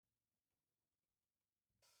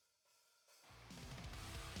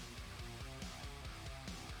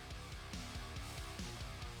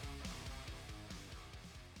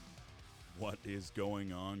What is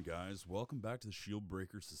going on, guys? Welcome back to the Shield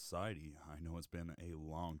Breaker Society. I know it's been a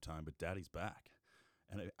long time, but Daddy's back.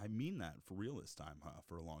 And I mean that for real this time.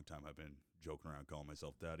 For a long time, I've been joking around calling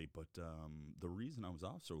myself Daddy, but the reason I was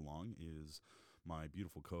off so long is my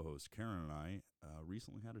beautiful co-host Karen and I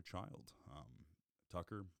recently had a child.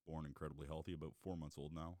 Tucker, born incredibly healthy, about 4 months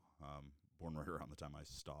old now, born right around the time I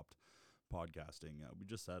stopped podcasting. We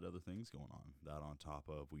just had other things going on. That on top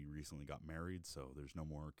of we recently got married, so there's no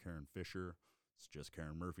more Karen Fisher. It's just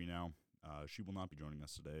Karen Murphy now. She will not be joining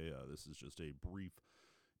us today. This is just a brief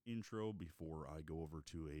intro before I go over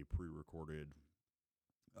to a pre-recorded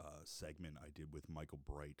segment I did with Michael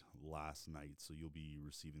Bright last night. So you'll be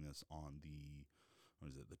receiving this on the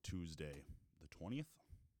Tuesday, the 20th.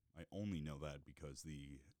 I only know that because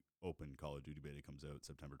the Open Call of Duty beta comes out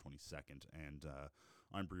September 22nd, and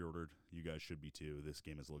I'm pre-ordered. You guys should be too. This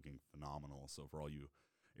game is looking phenomenal. So for all you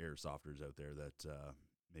airsofters out there that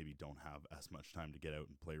maybe don't have as much time to get out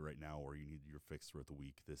and play right now, or you need your fix throughout the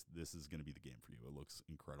week, this is going to be the game for you. It looks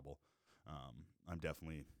incredible. I'm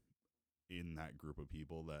definitely in that group of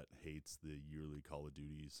people that hates the yearly Call of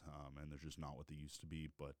Duties, and they're just not what they used to be,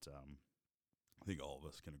 but I think all of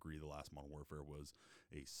us can agree the last Modern Warfare was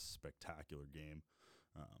a spectacular game.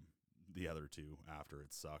 The other two after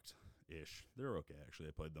it sucked-ish. They're okay, actually.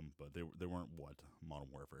 I played them, but they weren't what Modern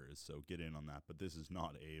Warfare is, so get in on that. But this is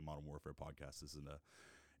not a Modern Warfare podcast. This is an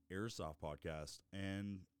Airsoft podcast,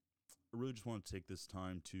 and I really just want to take this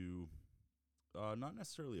time to not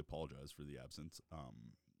necessarily apologize for the absence,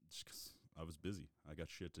 just because I was busy. I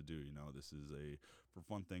got shit to do. You know, this is a for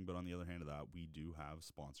fun thing, but on the other hand of that, we do have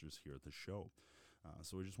sponsors here at the show.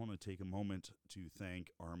 So I just want to take a moment to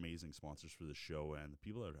thank our amazing sponsors for the show and the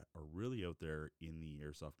people that are really out there in the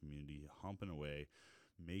airsoft community, humping away,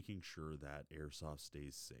 making sure that airsoft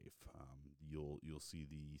stays safe. You'll see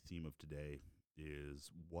the theme of today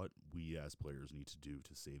is what we as players need to do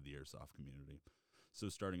to save the airsoft community. So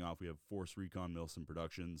starting off, we have Force Recon Milson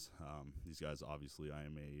Productions. These guys, obviously, I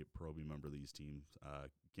am a Proby member of these teams.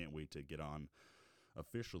 Can't wait to get on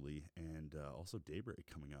officially. And also Daybreak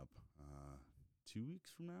coming up 2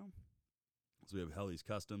 weeks from now. So we have Helly's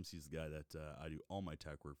Customs. He's the guy that I do all my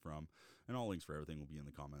tech work from. And all links for everything will be in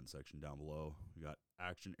the comment section down below. We got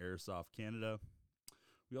Action Airsoft Canada.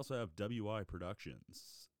 We also have WI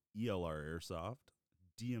Productions, ELR Airsoft,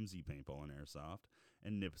 DMZ Paintball and Airsoft,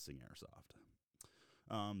 and Nipissing Airsoft.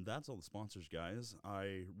 That's all the sponsors, guys.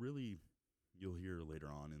 You'll hear later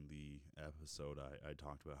on in the episode, I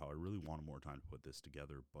talked about how I really wanted more time to put this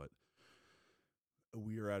together, but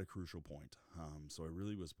we are at a crucial point. So I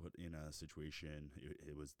really was put in a situation.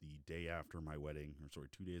 It was the day after my wedding,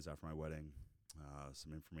 2 days after my wedding.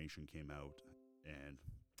 Some information came out, and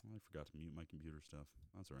I forgot to mute my computer stuff.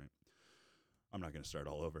 That's all right. I'm not going to start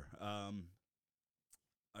all over.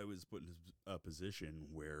 I was put in a position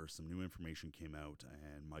where some new information came out,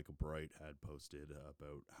 and Michael Bright had posted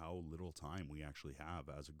about how little time we actually have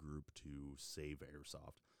as a group to save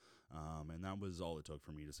Airsoft. And that was all it took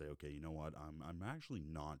for me to say, okay, you know what? I'm actually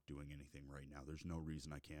not doing anything right now. There's no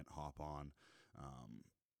reason I can't hop on,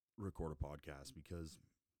 record a podcast, because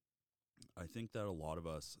I think that a lot of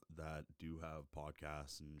us that do have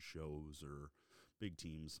podcasts and shows or big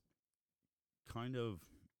teams kind of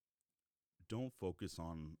don't focus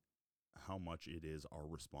on how much it is our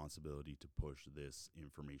responsibility to push this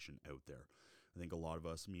information out there. I think a lot of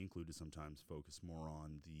us, me included, sometimes focus more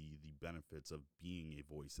on the benefits of being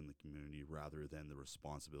a voice in the community rather than the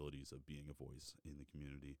responsibilities of being a voice in the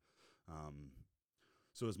community.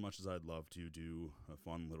 So as much as I'd love to do a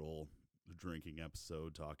fun little drinking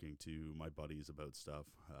episode talking to my buddies about stuff,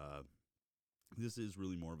 this is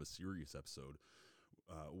really more of a serious episode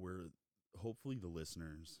where hopefully the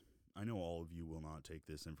listeners, I know all of you will not take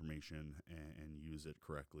this information and use it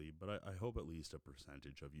correctly, but I hope at least a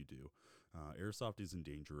percentage of you do. Airsoft is in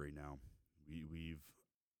danger right now. We've,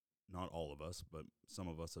 not all of us, but some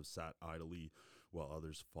of us have sat idly while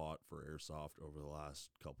others fought for Airsoft over the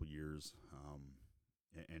last couple years.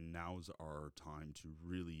 And now's our time to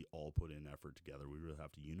really all put in effort together. We really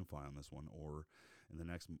have to unify on this one, or in the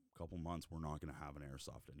next couple months, we're not going to have an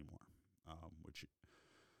Airsoft anymore, which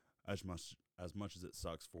as much as it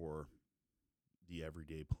sucks for the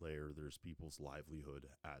everyday player, there's people's livelihood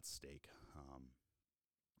at stake.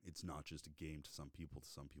 It's not just a game to some people. To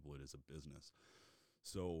some people, it is a business.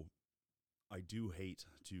 So I do hate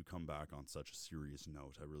to come back on such a serious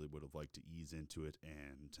note. I really would have liked to ease into it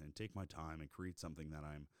and take my time and create something that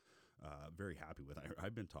I'm very happy with.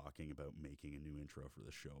 I've been talking about making a new intro for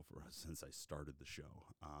the show since I started the show.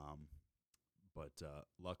 But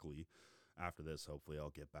luckily, after this, hopefully I'll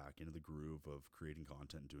get back into the groove of creating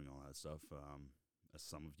content and doing all that stuff. as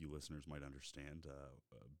some of you listeners might understand,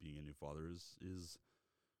 being a new father is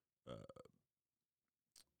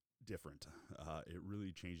different. It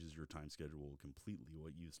really changes your time schedule completely.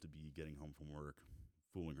 What used to be getting home from work,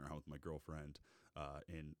 fooling around with my girlfriend,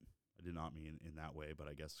 and I did not mean in that way, but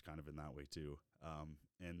I guess kind of in that way too.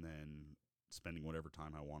 And then spending whatever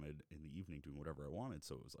time I wanted in the evening doing whatever I wanted.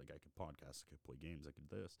 So it was like I could podcast, I could play games, I could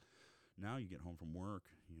this. Now you get home from work,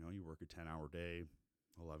 you work a 10-hour day,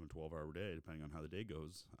 11, 12-hour day, depending on how the day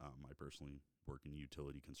goes. I personally work in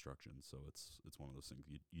utility construction, so it's one of those things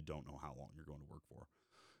you don't know how long you're going to work for.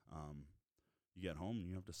 You get home and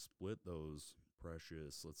you have to split those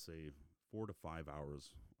precious, let's say, 4 to 5 hours,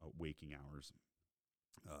 waking hours,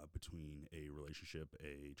 between a relationship,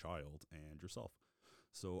 a child, and yourself.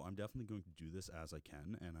 So I'm definitely going to do this as I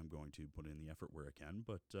can, and I'm going to put in the effort where I can.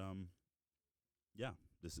 But yeah,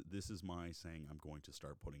 this is my saying I'm going to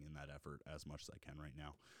start putting in that effort as much as I can right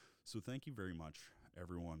now. So thank you very much,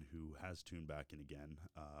 everyone who has tuned back in again.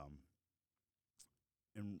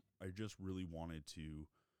 And I just really wanted to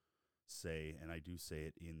say, and I do say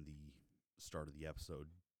it in the start of the episode,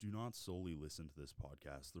 do not solely listen to this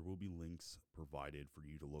podcast. There will be links provided for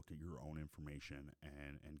you to look at your own information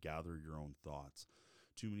and gather your own thoughts.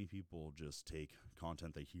 Too many people just take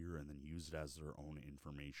content they hear and then use it as their own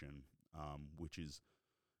information, which is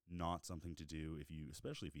not something to do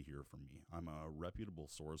especially if you hear from me. I'm a reputable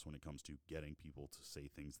source when it comes to getting people to say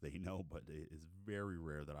things they know, but it is very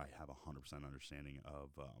rare that I have 100% understanding of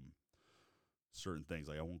certain things.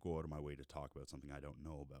 Like I won't go out of my way to talk about something I don't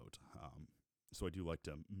know about. So I do like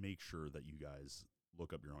to make sure that you guys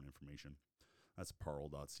look up your own information. That's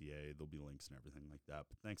parl.ca. There'll be links and everything like that.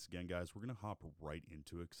 But thanks again, guys. We're going to hop right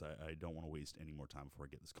into it because I don't want to waste any more time before I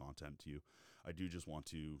get this content to you. I do just want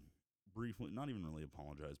to briefly, not even really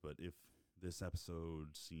apologize, but if this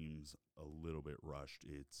episode seems a little bit rushed,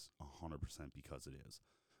 it's 100% because it is.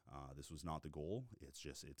 This was not the goal.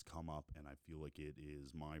 It's come up, and I feel like it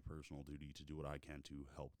is my personal duty to do what I can to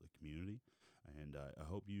help the community. And I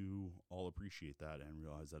hope you all appreciate that and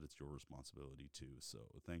realize that it's your responsibility too. So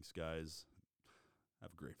thanks, guys.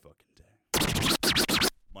 Have a great fucking day.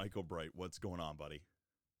 Michael Bright, what's going on, buddy?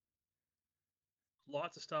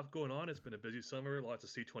 Lots of stuff going on. It's been a busy summer. Lots of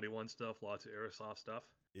C21 stuff. Lots of Airsoft stuff.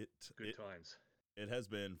 Good times. It has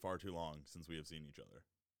been far too long since we have seen each other.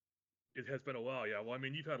 It has been a while, yeah. Well, I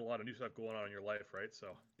mean, you've had a lot of new stuff going on in your life, right? So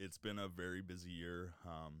it's been a very busy year.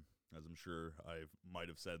 As I'm sure I might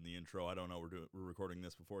have said in the intro, I don't know. We're recording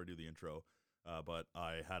this before I do the intro, but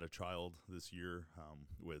I had a child this year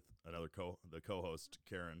with another the co-host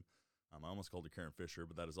Karen. I almost called her Karen Fisher,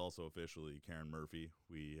 but that is also officially Karen Murphy.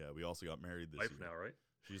 We also got married this wife year. Now, right?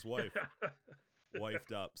 She's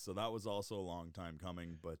wifed up. So that was also a long time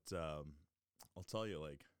coming. But I'll tell you,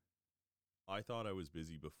 like, I thought I was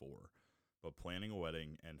busy before, but planning a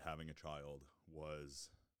wedding and having a child was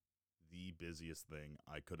the busiest thing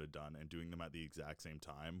I could have done, and doing them at the exact same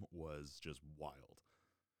time was just wild.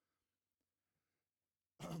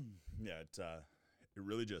 Yeah, it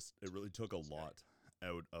really took a lot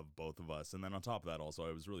out of both of us. And then on top of that, also,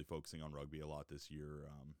 I was really focusing on rugby a lot this year.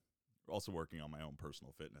 Also working on my own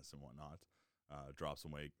personal fitness and whatnot. Drop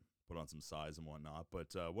some weight, put on some size and whatnot.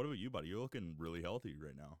 But what about you, buddy? You're looking really healthy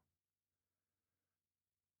right now.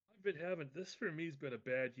 This for me has been a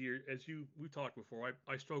bad year. As we talked before,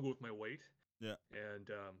 I struggle with my weight. Yeah. And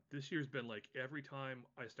this year's been like every time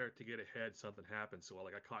I start to get ahead, something happens. So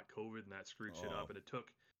like I caught COVID and that screwed shit up. And it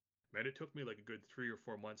took me like a good 3 or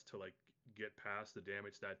 4 months to like get past the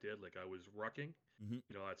damage that did. Like I was rucking,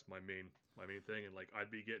 that's my main thing. And like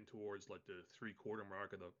I'd be getting towards like the 3/4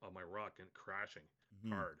 mark of my ruck and crashing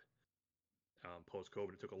hard. Post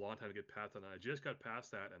COVID, it took a long time to get past that. And I just got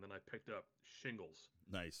past that, and then I picked up shingles.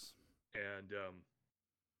 Nice. And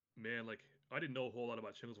man, like I didn't know a whole lot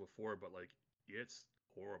about shingles before, but like it's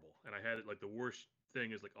horrible. And I had it like the worst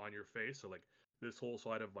thing is like on your face. So like this whole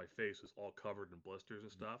side of my face was all covered in blisters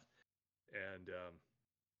and stuff. And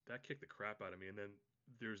that kicked the crap out of me. And then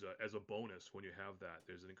as a bonus, when you have that,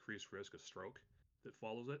 there's an increased risk of stroke that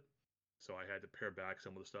follows it. So I had to pare back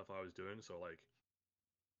some of the stuff I was doing. So like,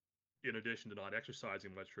 in addition to not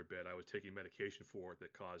exercising much for a bit, I was taking medication for it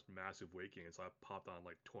that caused massive weight gain. So I popped on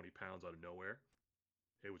like 20 pounds out of nowhere.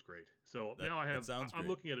 It was great. So now I'm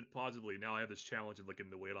looking at it positively. Now I have this challenge of getting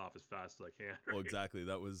the weight off as fast as I can. Right? Well, exactly.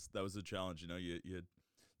 That was the challenge.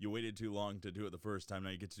 You waited too long to do it the first time. Now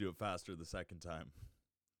you get to do it faster the second time.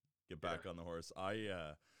 Get back on the horse.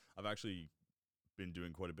 I've actually been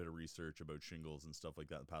doing quite a bit of research about shingles and stuff like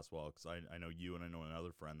that the past while, because I know you and I know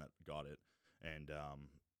another friend that got it, and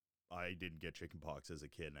I didn't get chickenpox as a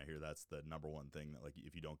kid, and I hear that's the number one thing that, like,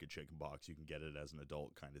 if you don't get chickenpox, you can get it as an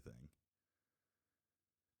adult kind of thing.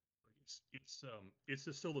 it's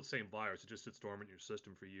just still the same virus. It just sits dormant in your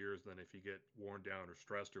system for years. Then if you get worn down or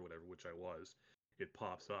stressed or whatever, which I was, it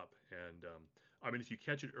pops up. And I mean, if you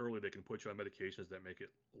catch it early, they can put you on medications that make it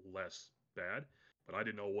less bad. But I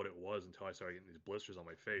didn't know what it was until I started getting these blisters on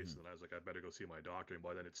my face, Mhm. and I was like, I better go see my doctor. And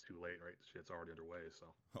by then, it's too late, right? Shit's already underway.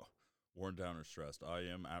 So Oh, worn down or stressed. I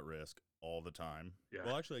am at risk all the time. yeah,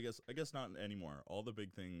 Well, actually, I guess not anymore. All the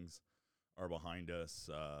big things are behind us.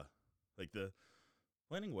 Like the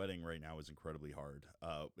planning wedding right now is incredibly hard.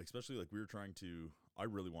 Especially like we were trying to. I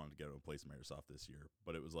really wanted to get to a place in Airsoft this year,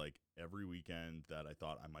 but it was like every weekend that I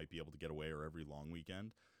thought I might be able to get away, or every long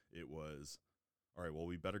weekend, it was all right. Well,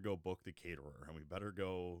 we better go book the caterer, and we better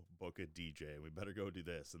go book a DJ, and we better go do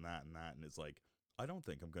this and that and that. And it's like I don't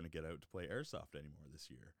think I'm going to get out to play Airsoft anymore this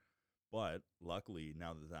year. But luckily,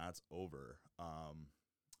 now that that's over,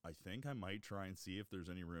 I think I might try and see if there's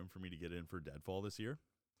any room for me to get in for Deadfall this year.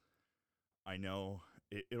 I know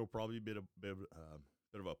it'll probably be bit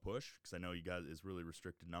of a push because I know you guys is really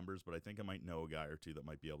restricted numbers, but I think I might know a guy or two that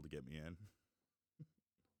might be able to get me in.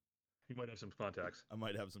 you might have some contacts. I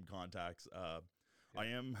might have some contacts. Yeah. I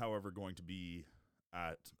am, however, going to be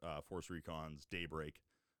at Force Recon's Daybreak.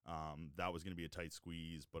 That was going to be a tight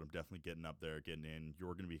squeeze, but I'm definitely getting up there, getting in.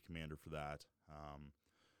 You're going to be a commander for that.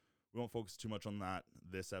 We won't focus too much on that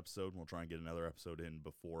this episode. We'll try and get another episode in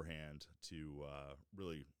beforehand to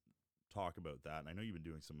really talk about that. And I know you've been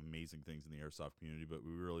doing some amazing things in the Airsoft community, but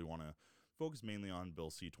we really want to focus mainly on Bill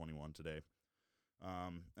C-21 today.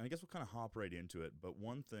 And I guess we'll kind of hop right into it. But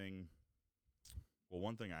one thing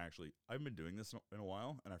I've been doing this in a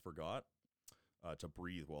while, and I forgot to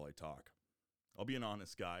breathe while I talk. I'll be an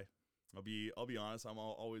honest guy. I'll be honest. I'm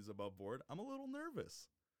always above board. I'm a little nervous.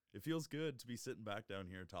 It feels good to be sitting back down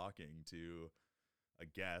here talking to a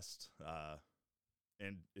guest.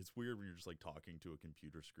 And it's weird when you're just like talking to a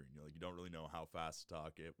computer screen. You're like, you don't really know how fast to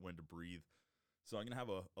talk, when to breathe. So I'm going to have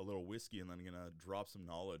a little whiskey, and then I'm going to drop some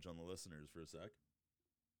knowledge on the listeners for a sec.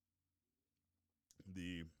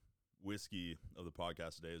 The whiskey of the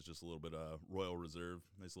podcast today is just a little bit of Royal Reserve.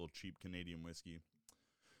 Nice little cheap Canadian whiskey.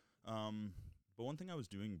 But one thing I was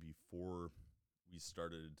doing before we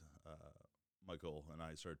started, Michael and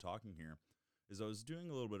I started talking here, is I was doing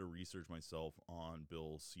a little bit of research myself on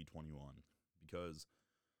Bill C-21, because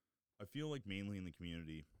I feel like mainly in the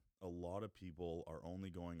community, a lot of people are only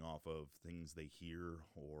going off of things they hear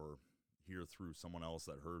or hear through someone else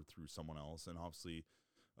that heard through someone else. And obviously,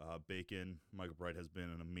 Bacon, Michael Bright, has been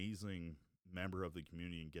an amazing member of the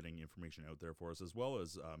community and getting information out there for us, as well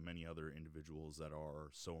as many other individuals that are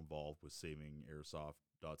so involved with saving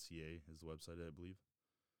airsoft.ca is the website, I believe.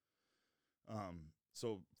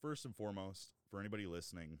 So first and foremost, for anybody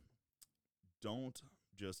listening, don't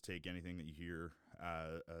just take anything that you hear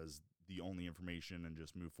as the only information and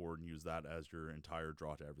just move forward and use that as your entire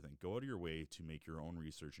draw to everything. Go out of your way to make your own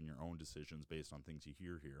research and your own decisions based on things you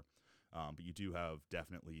hear here. But you do have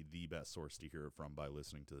definitely the best source to hear it from by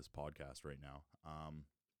listening to this podcast right now.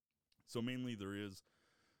 So mainly there is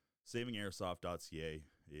savingairsoft.ca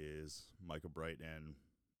is Michael Bright and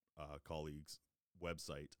colleagues'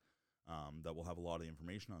 website that will have a lot of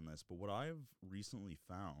information on this. But what I've recently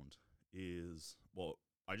found is, well,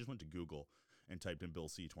 I just went to Google and typed in Bill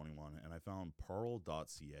C-21, and I found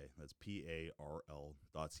parl.ca. That's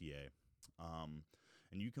PARL.ca.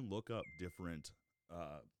 And you can look up different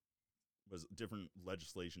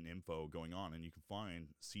legislation info going on, and you can find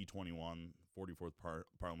C-21, 44th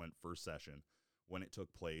Parliament first session, when it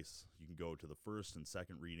took place. You can go to the first and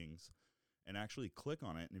second readings and actually click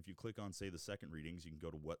on it. And if you click on, say, the second readings, you can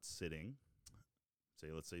go to what's sitting.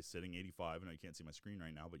 Let's say sitting 85, and I can't see my screen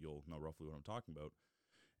right now, but you'll know roughly what I'm talking about.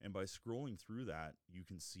 And by scrolling through that, you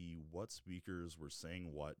can see what speakers were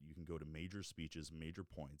saying what. You can go to major speeches, major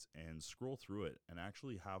points, and scroll through it and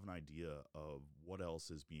actually have an idea of what else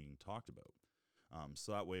is being talked about.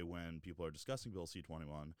 So that way, when people are discussing Bill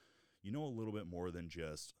C-21, you know a little bit more than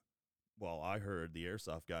just, well, I heard the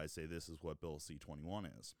Airsoft guys say this is what Bill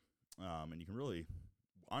C-21 is. And you can really,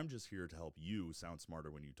 I'm just here to help you sound smarter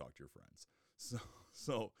when you talk to your friends.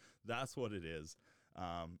 So that's what it is.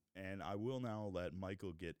 And I will now let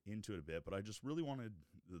Michael get into it a bit, but I just really wanted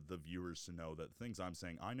the viewers to know that the things I'm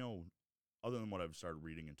saying, I know, other than what I've started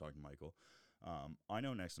reading and talking to Michael, I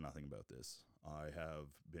know next to nothing about this. I have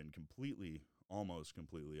been almost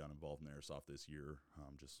completely uninvolved in Airsoft this year,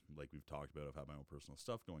 just like we've talked about. I've had my own personal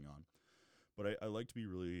stuff going on. But I like to be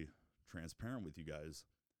really transparent with you guys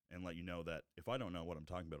and let you know that if I don't know what I'm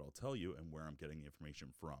talking about, I'll tell you, and where I'm getting the information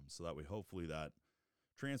from. So that way, hopefully that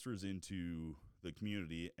transfers into the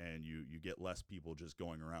community, and you get less people just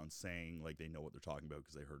going around saying like they know what they're talking about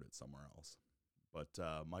because they heard it somewhere else. But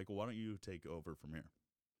Michael, why don't you take over from here?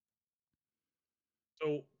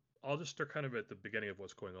 So I'll just start kind of at the beginning of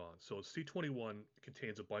what's going on. So C21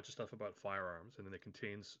 contains a bunch of stuff about firearms, and then it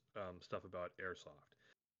contains stuff about airsoft.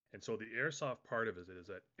 And so the airsoft part of it is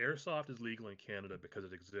that airsoft is legal in Canada because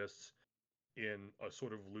it exists in a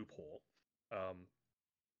sort of loophole um,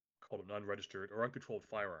 called an unregistered or uncontrolled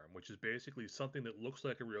firearm, which is basically something that looks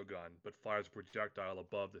like a real gun but fires a projectile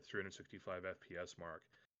above the 365 FPS mark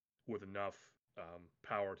with enough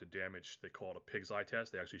power to damage. They call it a pig's eye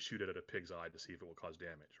test. They actually shoot it at a pig's eye to see if it will cause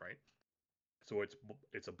damage, right? So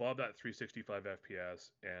it's above that 365 FPS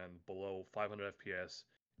and below 500 FPS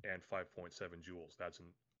and 5.7 joules. That's an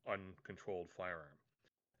uncontrolled firearm.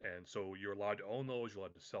 And so you're allowed to own those, you're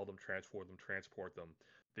allowed to sell them, transport them.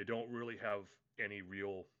 They don't really have any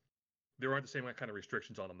real, there aren't the same kind of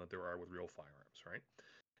restrictions on them that there are with real firearms, right?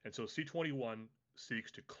 And so C21 seeks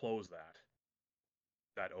to close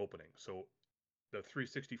that opening. So the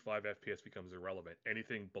 365 FPS becomes irrelevant.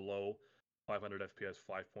 Anything below 500 FPS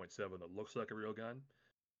 5.7 that looks like a real gun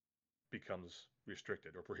becomes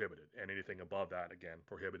restricted or prohibited, and anything above that again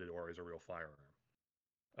prohibited or is a real firearm.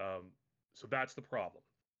 Um, so that's the problem.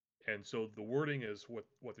 And so the wording is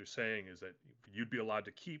what they're saying is that you'd be allowed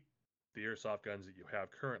to keep the airsoft guns that you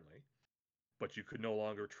have currently, but you could no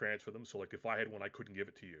longer transfer them. So like if I had one, I couldn't give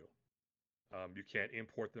it to you. You can't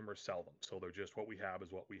import them or sell them. So they're just what we have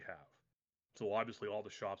is what we have. So obviously all the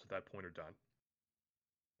shops at that point are done.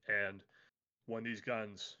 And when these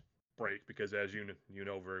guns break, because as you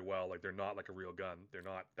know very well, like they're not like a real gun, they're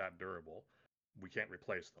not that durable. We can't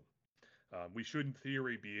replace them. We should, in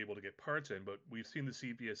theory, be able to get parts in, but we've seen the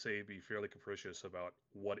CPSA be fairly capricious about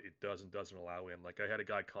what it does and doesn't allow in. Like I had a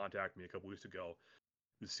guy contact me a couple weeks ago.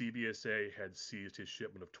 The CBSA had seized his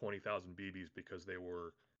shipment of 20,000 BBs because they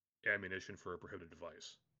were ammunition for a prohibited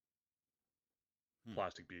device, Hmm.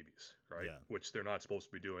 plastic BBs, right? Yeah. Which they're not supposed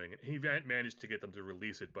to be doing. And he managed to get them to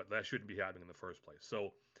release it, but that shouldn't be happening in the first place.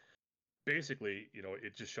 So basically,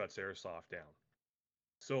 it just shuts airsoft down.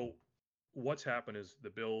 So what's happened is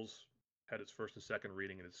the bills had its first and second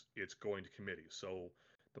reading, and it's going to committee. So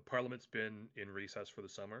the parliament's been in recess for the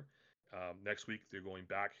summer. Next week they're going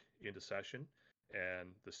back into session, and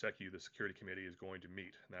the Security Committee, is going to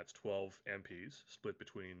meet, and that's 12 MPs split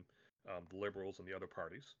between the Liberals and the other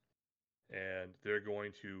parties, and they're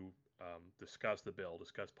going to discuss the bill,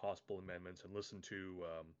 discuss possible amendments, and listen to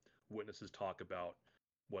witnesses talk about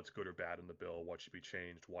what's good or bad in the bill, what should be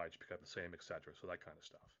changed, why it should be kept the same, etc. So that kind of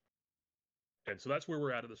stuff. And so that's where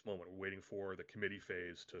we're at this moment. We're waiting for the committee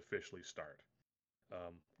phase to officially start.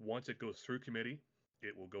 Once it goes through committee,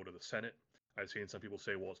 it will go to the Senate. I've seen some people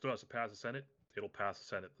say, well, it still has to pass the Senate. It'll pass the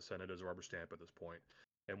Senate. The Senate is a rubber stamp at this point.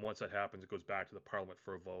 And once that happens, it goes back to the Parliament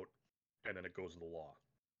for a vote, and then it goes into law.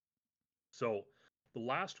 So the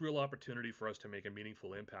last real opportunity for us to make a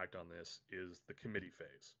meaningful impact on this is the committee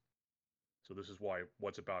phase. So this is why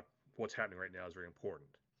what's happening right now is very important.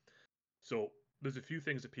 So there's a few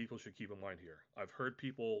things that people should keep in mind here. I've heard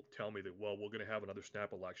people tell me that, well, we're going to have another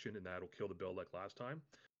snap election and that'll kill the bill like last time.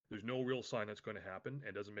 There's no real sign that's going to happen, and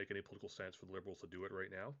it doesn't make any political sense for the Liberals to do it right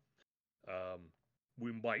now.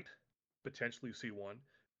 We might potentially see one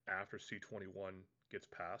after C21 gets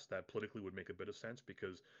passed. That politically would make a bit of sense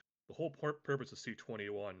because the whole purpose of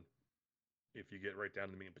C21, if you get right down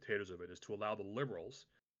to the meat and potatoes of it, is to allow the Liberals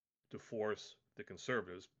to force the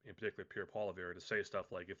Conservatives, in particular Pierre Poilievre, to say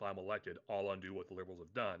stuff like, if I'm elected, I'll undo what the Liberals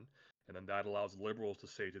have done. And then that allows the Liberals to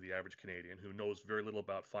say to the average Canadian who knows very little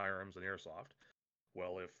about firearms and airsoft,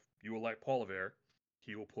 well, if you elect Poilievre,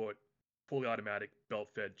 he will put fully automatic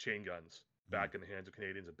belt-fed chain guns Hmm. back in the hands of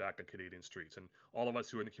Canadians and back on Canadian streets. And all of us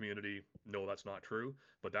who are in the community know that's not true,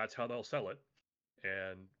 but that's how they'll sell it.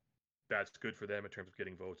 And that's good for them in terms of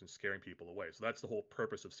getting votes and scaring people away. So that's the whole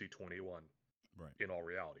purpose of C21 Right. in all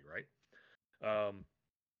reality, right? Um,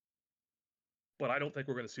 but I don't think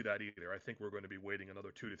we're going to see that either. I think we're going to be waiting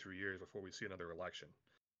another 2 to 3 years before we see another election,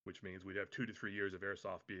 which means we'd have 2 to 3 years of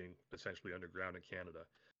airsoft being essentially underground in Canada.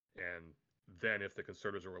 And then if the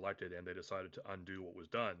Conservatives are elected and they decided to undo what was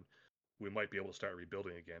done, we might be able to start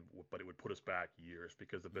rebuilding again, but it would put us back years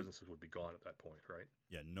because the Hmm. businesses would be gone at that point, right?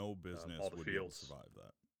 Yeah, no All business the would be able to fields, survive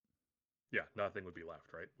that. yeah, nothing would be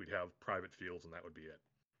left, right? We'd have private fields and that would be it.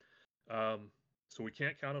 Um, so we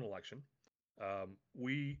can't count an election.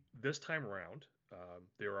 We this time around,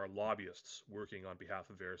 there are lobbyists working on behalf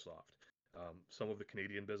of Airsoft. Some of the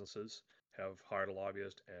Canadian businesses have hired a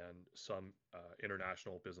lobbyist, and some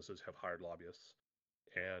international businesses have hired lobbyists.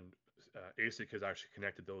 And ASIC has actually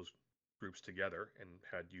connected those groups together and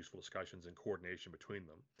had useful discussions and coordination between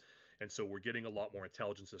them. And so we're getting a lot more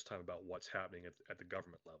intelligence this time about what's happening at the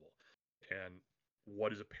government level. And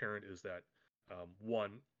what is apparent is that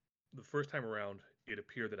one, the first time around, it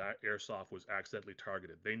appeared that Airsoft was accidentally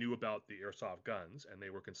targeted. They knew about the Airsoft guns and they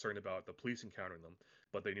were concerned about the police encountering them,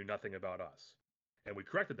 but they knew nothing about us. And we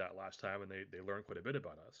corrected that last time, and they learned quite a bit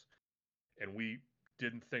about us. And we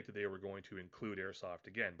didn't think that they were going to include Airsoft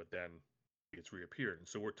again, but then it's reappeared. And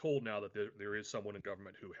so we're told now that there is someone in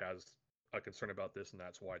government who has a concern about this, and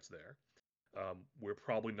that's why it's there. We're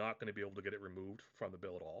probably not going to be able to get it removed from the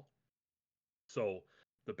bill at all. So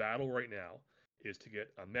the battle right now is to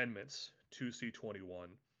get amendments to C21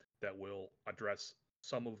 that will address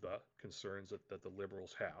some of the concerns that the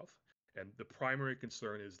liberals have. And the primary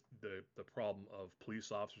concern is the problem of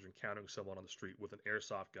police officers encountering someone on the street with an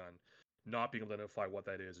airsoft gun, not being able to identify what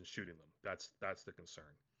that is and shooting them. That's the concern,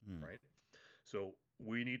 right? So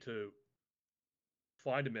we need to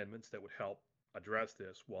find amendments that would help address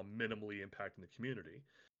this while minimally impacting the community.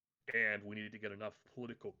 And we need to get enough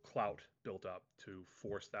political clout built up to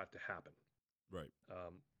force that to happen. Right.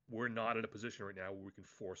 We're not in a position right now where we can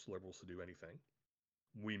force liberals to do anything.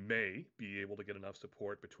 We may be able to get enough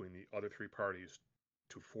support between the other three parties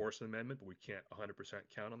to force an amendment, but we can't 100%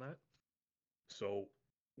 count on that. So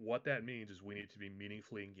what that means is we need to be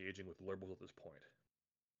meaningfully engaging with liberals at this point.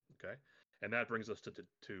 Okay, and that brings us to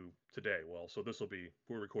today. Well, so this will be,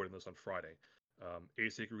 we're recording this on Friday.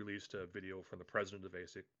 ASIC released a video from the president of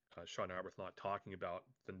ASIC, Sean Arbuthnot, talking about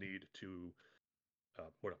the need to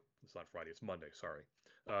what, it's not Friday, it's Monday, sorry.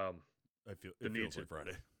 I feel it feels like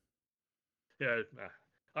Friday. Yeah,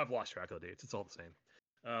 I've lost track of the dates. It's all the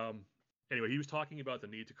same. Anyway, he was talking about the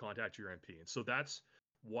need to contact your MP, and so that's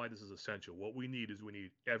why this is essential. What we need is we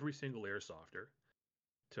need every single airsofter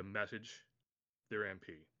to message their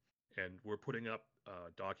MP, and we're putting up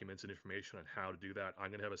documents and information on how to do that. I'm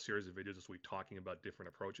going to have a series of videos this week talking about different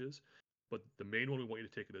approaches, but the main one we want you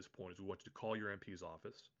to take at this point is we want you to call your MP's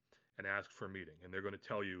office and ask for a meeting, and they're going to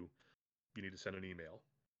tell you you need to send an email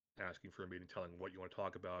asking for a meeting, telling what you want to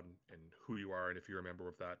talk about and who you are, and if you're a member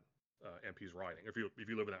of that MP's riding, if you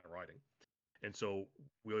live in that riding. And so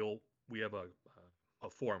we have a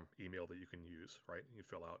form email that you can use, right? You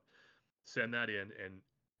fill out, send that in, and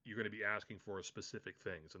you're going to be asking for specific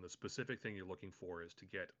things. And the specific thing you're looking for is to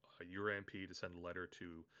get your MP to send a letter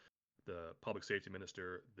to the public safety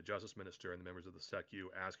minister, the justice minister, and the members of the SECU,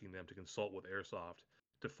 asking them to consult with Airsoft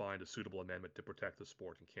to find a suitable amendment to protect the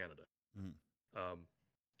sport in Canada.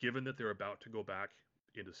 Given that they're about to go back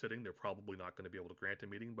into sitting, they're probably not going to be able to grant a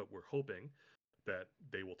meeting, but we're hoping that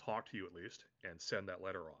they will talk to you at least and send that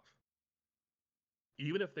letter off.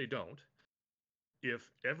 Even if they don't, if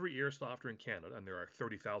every airsofter in Canada, and there are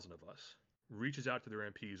 30,000 of us, reaches out to their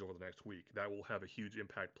MPs over the next week, that will have a huge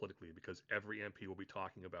impact politically because every MP will be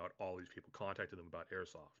talking about all these people contacting them about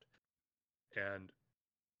airsoft. And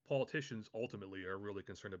politicians ultimately are really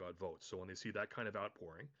concerned about votes. So when they see that kind of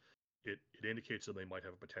outpouring, it indicates that they might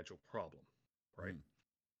have a potential problem, right?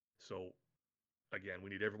 So again, we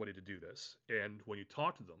need everybody to do this. And when you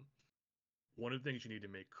talk to them, one of the things you need to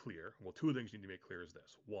make clear, well, two of the things you need to make clear is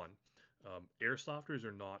this. One, airsofters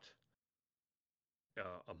are not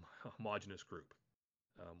a homogenous group.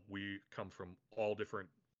 We come from all different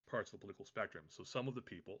parts of the political spectrum. So some of the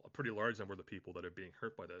people, a pretty large number of the people that are being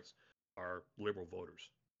hurt by this are liberal voters,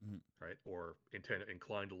 right? Or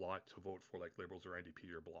inclined a lot to vote for like liberals or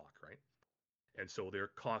NDP or Bloc, right? And so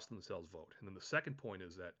they're costing themselves vote. And then the second point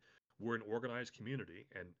is that we're an organized community,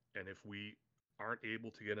 and if we aren't able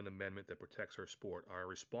to get an amendment that protects our sport, our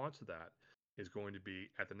response to that is going to be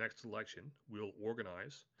at the next election, we'll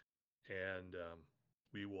organize and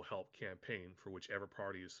we will help campaign for whichever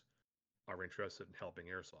parties are interested in helping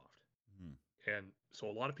Airsoft. And so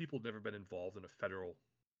a lot of people have never been involved in a federal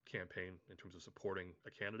campaign in terms of supporting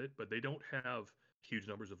a candidate, but they don't have huge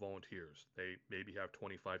numbers of volunteers. They maybe have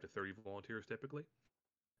 25 to 30 volunteers typically.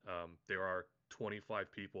 There are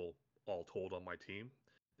 25 people all told on my team.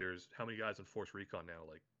 There's how many guys in Force Recon now?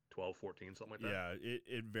 Like 12, 14, something like that? Yeah,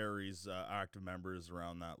 it varies. Active members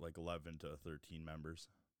around that, like 11 to 13 members.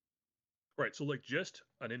 Right. So like just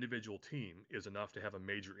an individual team is enough to have a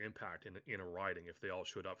major impact in a riding if they all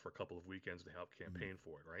showed up for a couple of weekends to help campaign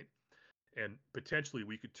for it, right? And potentially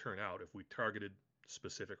we could turn out, if we targeted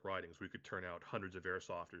specific ridings, we could turn out hundreds of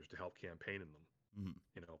airsofters to help campaign in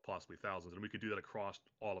them, possibly thousands. And we could do that across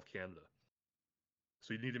all of Canada.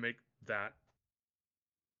 So you need to make that,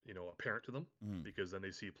 apparent to them because then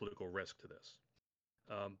they see political risk to this.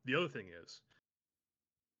 The other thing is,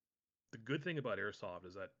 the good thing about Airsoft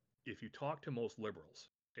is that if you talk to most liberals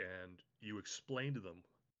and you explain to them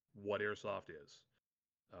what Airsoft is,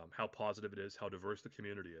 how positive it is, how diverse the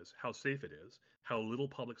community is, how safe it is, how little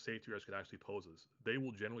public safety risk it actually poses, they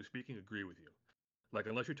will generally speaking agree with you. Like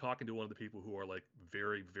unless you're talking to one of the people who are like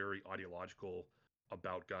very, very ideological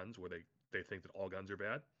about guns where they think that all guns are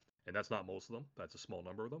bad, and that's not most of them. That's a small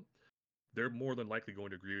number of them. They're more than likely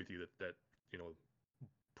going to agree with you that you know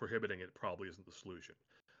prohibiting it probably isn't the solution.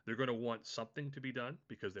 They're going to want something to be done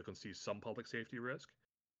because they can see some public safety risk.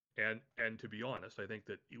 And to be honest, I think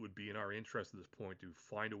that it would be in our interest at this point to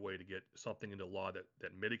find a way to get something into law that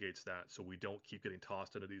mitigates that, so we don't keep getting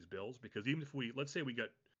tossed into these bills. Because even if let's say we get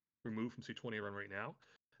removed from C-20 right now,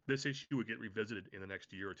 this issue would get revisited in the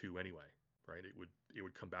next year or two anyway, right? It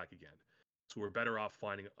would come back again. So we're better off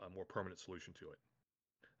finding a more permanent solution to it.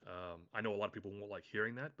 I know a lot of people won't like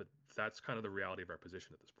hearing that, but that's kind of the reality of our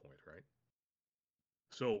position at this point, right?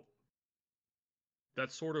 So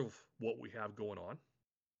that's sort of what we have going on.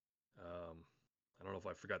 I don't know if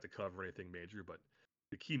I forgot to cover anything major, but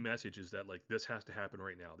the key message is that like this has to happen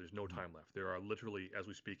right now. There's no time left. There are literally, as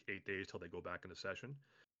we speak, 8 days till they go back into session.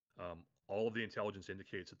 All of the intelligence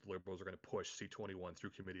indicates that the Liberals are going to push C-21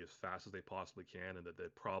 through committee as fast as they possibly can, and that they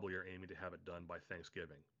probably are aiming to have it done by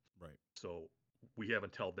Thanksgiving. Right. So we have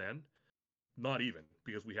until then, not even,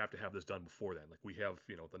 because we have to have this done before then. Like we have,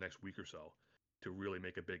 the next week or so to really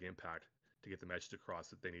make a big impact to get the message across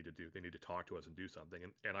that they need to do. They need to talk to us and do something.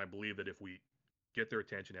 And I believe that if we get their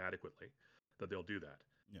attention adequately, that they'll do that.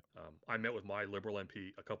 Yeah. I met with my Liberal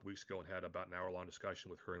MP a couple weeks ago and had about an hour-long discussion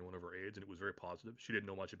with her and one of her aides, and it was very positive. She didn't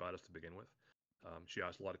know much about us to begin with. She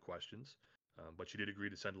asked a lot of questions, but she did agree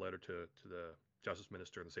to send a letter to the Justice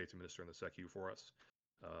Minister and the Safety Minister and the SecU for us.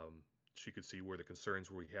 She could see where the concerns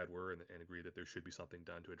we had were and agree that there should be something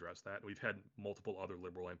done to address that. And we've had multiple other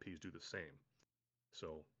Liberal MPs do the same.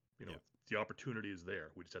 So, the opportunity is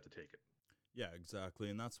there. We just have to take it. Yeah, exactly.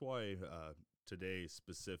 And that's why today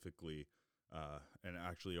specifically, and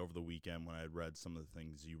actually over the weekend when I had read some of the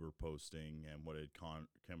things you were posting and what had come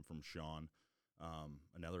from Sean,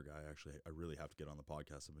 another guy, actually, I really have to get on the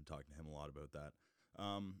podcast. I've been talking to him a lot about that.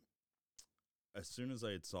 As soon as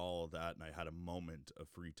I had saw that and I had a moment of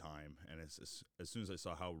free time, and as soon as I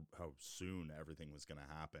saw how soon everything was going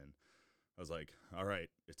to happen, I was like, all right,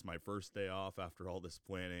 it's my first day off after all this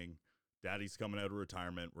planning. Daddy's coming out of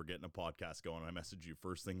retirement. We're getting a podcast going. I messaged you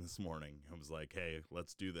first thing this morning. I was like, hey,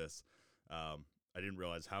 let's do this. I didn't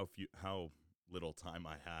realize how little time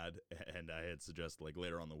I had, and I had suggested like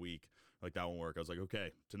later on the week, like that won't work. I was like,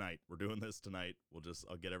 okay, tonight, we're doing this tonight.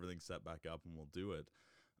 I'll get everything set back up and we'll do it.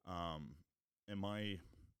 I'm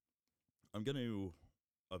going to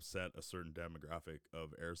upset a certain demographic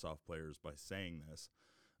of Airsoft players by saying this,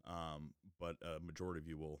 but a majority of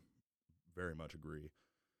you will very much agree.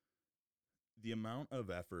 The amount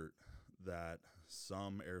of effort that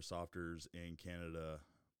some airsofters in Canada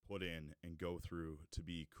put in and go through to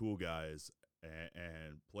be cool guys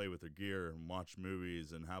and play with their gear and watch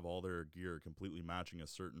movies and have all their gear completely matching a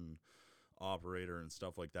certain operator and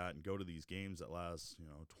stuff like that, and go to these games that last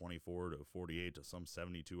 24 to 48 to some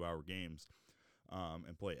 72-hour games,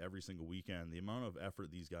 and play every single weekend. The amount of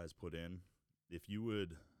effort these guys put in, if you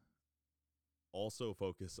would also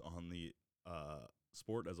focus on the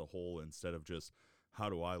sport as a whole instead of just how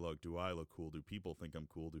do I look cool, do people think I'm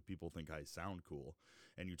cool, do people think I sound cool,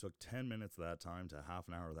 and you took 10 minutes of that time to half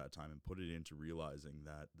an hour of that time and put it into realizing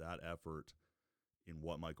that effort in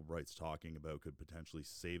what Michael Bright's talking about could potentially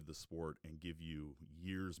save the sport and give you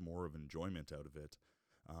years more of enjoyment out of it.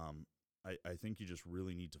 I think you just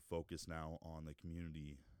really need to focus now on the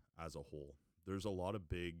community as a whole. There's a lot of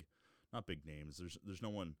not big names. There's no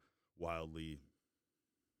one wildly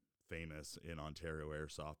famous in Ontario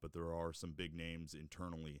Airsoft, but there are some big names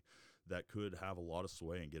internally that could have a lot of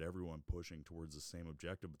sway and get everyone pushing towards the same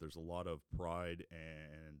objective. But there's a lot of pride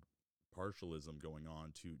and partialism going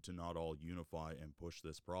on to not all unify and push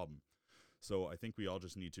this problem. So I think we all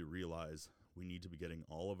just need to realize we need to be getting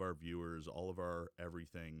all of our viewers, all of our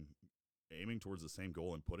everything, aiming towards the same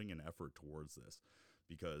goal and putting an effort towards this.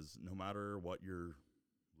 Because no matter what your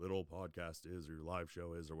little podcast is or your live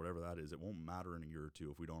show is or whatever that is, it won't matter in a year or two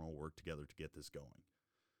if we don't all work together to get this going.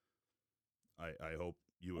 I hope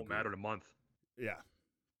you won't agree. Matter in a month. Yeah,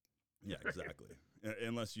 exactly.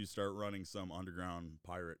 Unless you start running some underground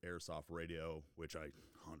pirate airsoft radio, which I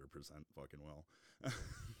 100% fucking will.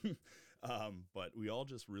 But we all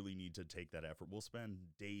just really need to take that effort. We'll spend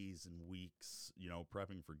days and weeks,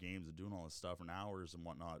 prepping for games and doing all this stuff and hours and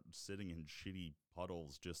whatnot, sitting in shitty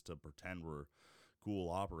puddles just to pretend we're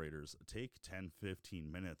cool operators. Take 10,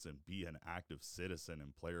 15 minutes and be an active citizen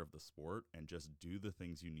and player of the sport and just do the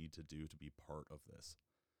things you need to do to be part of this.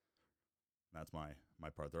 That's my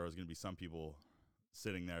part. There are going to be some people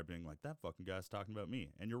sitting there being like, that fucking guy's talking about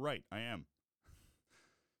me. And you're right, I am.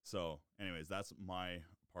 So, anyways, that's my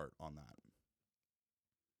part on that.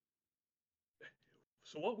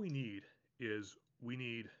 So what we need is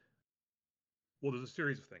Well, there's a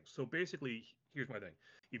series of things. So basically, here's my thing.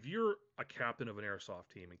 If you're a captain of an airsoft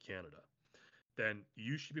team in Canada, then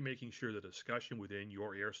you should be making sure the discussion within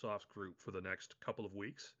your airsoft group for the next couple of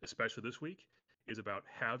weeks, especially this week, is about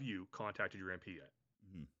have you contacted your MP yet?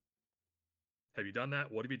 Mm-hmm. Have you done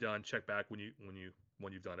that? What have you done? Check back when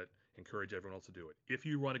you've done it. Encourage everyone else to do it. If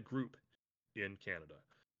you run a group in Canada,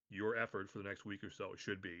 your effort for the next week or so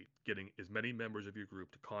should be getting as many members of your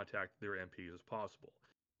group to contact their MPs as possible.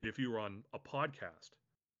 If you run a podcast,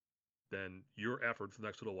 then your effort for the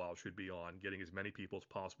next little while should be on getting as many people as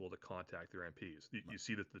possible to contact their MPs. You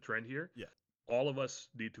see the trend here? Yeah. All of us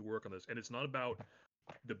need to work on this. And it's not about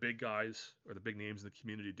the big guys or the big names in the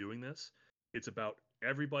community doing this. It's about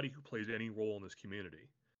everybody who plays any role in this community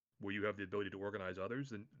where you have the ability to organize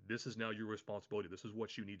others. And this is now your responsibility. This is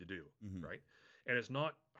what you need to do. Mm-hmm. Right. And it's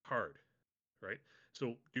not hard. Right.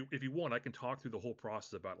 So if you want, I can talk through the whole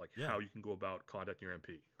process about like Yeah. how you can go about contacting your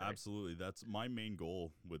MP. Right? Absolutely. That's my main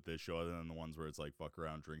goal with this show, other than the ones where it's like fuck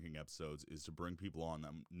around drinking episodes, is to bring people on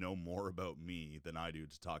that know more about me than I do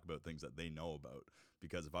to talk about things that they know about.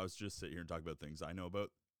 Because if I was just sit here and talk about things I know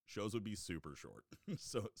about, shows would be super short.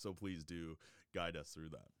 so please do guide us through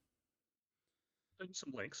that. And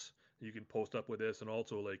some links you can post up with this, and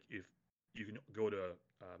also like if you can go to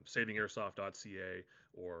savingairsoft.ca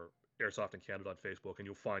or Airsoft in Canada on Facebook, and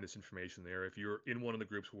you'll find this information there. If you're in one of the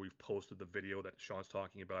groups where we've posted the video that Sean's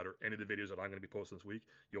talking about, or any of the videos that I'm going to be posting this week,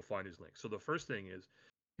 you'll find these links. So the first thing is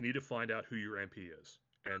you need to find out who your MP is,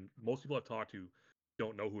 and most people I've talked to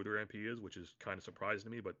don't know who their MP is, which is kind of surprising to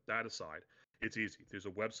me. But that aside, it's easy. There's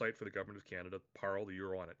a website for the government of Canada, Parle,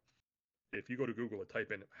 you're on it. If you go to Google and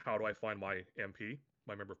type in how do I find my MP,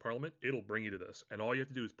 my member of parliament, it'll bring you to this. And all you have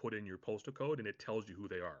to do is put in your postal code and it tells you who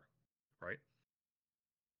they are, right?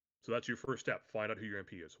 So that's your first step. Find out who your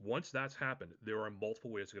MP is. Once that's happened, there are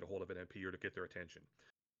multiple ways to get a hold of an MP or to get their attention.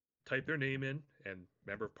 Type their name in and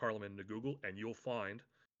member of parliament into Google, and you'll find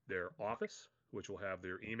their office, which will have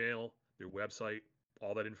their email, their website,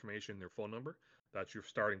 all that information, their phone number. That's your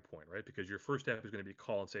starting point, right? Because your first step is going to be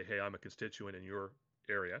call and say, hey, I'm a constituent in your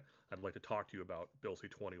area. I'd like to talk to you about Bill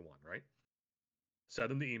C-21, right?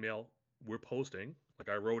 Send them the email. We're posting. Like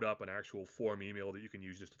I wrote up an actual form email that you can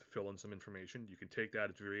use just to fill in some information. You can take that,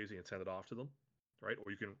 it's very easy, and send it off to them, right?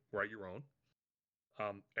 Or you can write your own.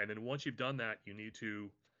 And then once you've done that, you need to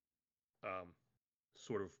um,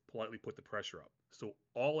 sort of politely put the pressure up. So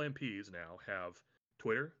all MPs now have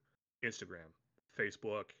Twitter, Instagram,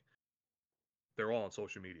 Facebook. They're all on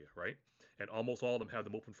social media, right? And almost all of them have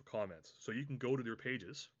them open for comments. So you can go to their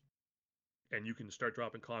pages and you can start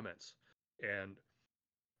dropping comments. And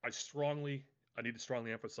I need to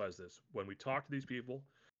strongly emphasize this. When we talk to these people,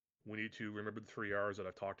 we need to remember the 3 R's that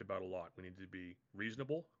I've talked about a lot. We need to be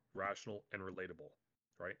reasonable, rational, and relatable,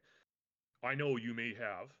 right? I know you may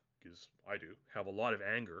have, because I do, have a lot of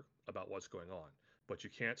anger about what's going on, but you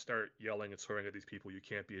can't start yelling and swearing at these people. You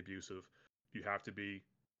can't be abusive. You have to be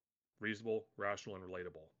reasonable, rational, and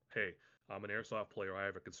relatable. Hey, I'm an airsoft player. I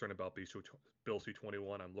have a concern about Bill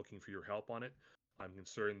C-21. I'm looking for your help on it. I'm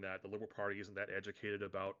concerned that the Liberal Party isn't that educated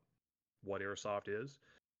about what airsoft is.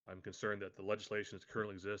 I'm concerned that the legislation that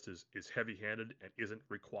currently exists is heavy-handed and isn't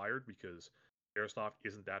required because airsoft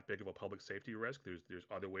isn't that big of a public safety risk. There's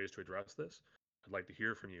other ways to address this. I'd like to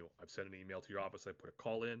hear from you. I've sent an email to your office. I put a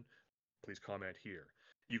call in. Please comment here.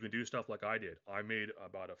 You can do stuff like I did. I made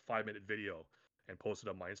about a 5-minute video and posted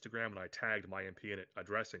on my Instagram, and I tagged my MP in it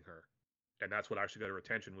addressing her. And that's what actually got her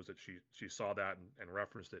attention, was that she saw that and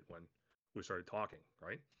referenced it when we started talking,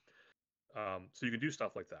 right? So you can do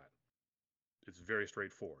stuff like that. It's very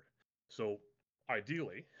straightforward. So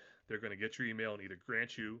ideally, they're going to get your email and either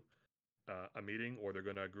grant you a meeting, or they're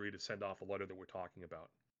going to agree to send off a letter that we're talking about.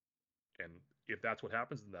 And if that's what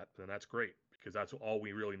happens, then that's great, because that's all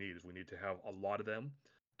we really need. Is we need to have a lot of them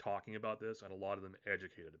talking about this and a lot of them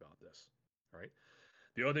educated about this. All right.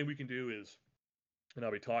 The other thing we can do is, and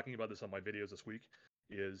I'll be talking about this on my videos this week,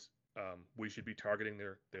 is we should be targeting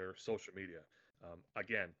their social media.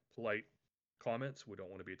 Again, polite comments. We don't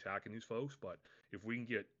want to be attacking these folks, but if we can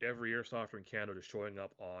get every airsofter in Canada showing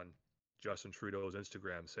up on Justin Trudeau's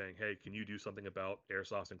Instagram saying, hey, can you do something about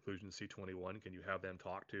airsoft inclusion in C-21? Can you have them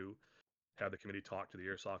have the committee talk to the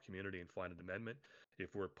airsoft community and find an amendment?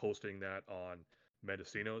 If we're posting that on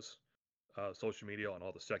Mendocino's social media, on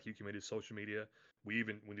all the SecU committee's social media, we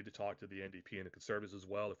need to talk to the NDP and the Conservatives as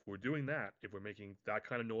well. If we're doing that, if we're making that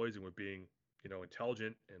kind of noise and we're being,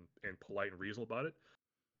 intelligent and polite and reasonable about it,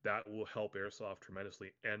 that will help airsoft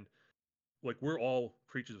tremendously. And like, we're all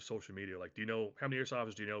creatures of social media. Like, do you know how many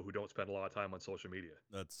airsofters do you know who don't spend a lot of time on social media?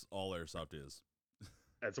 That's all airsoft is.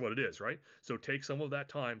 That's what it is, right? So take some of that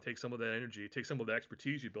time, take some of that energy, take some of the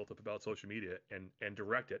expertise you built up about social media, and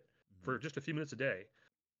direct it Hmm. for just a few minutes a day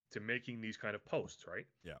to making these kind of posts, right?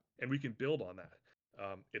 Yeah. And we can build on that.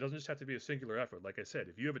 It doesn't just have to be a singular effort. Like I said,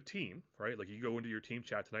 if you have a team, right? Like you go into your team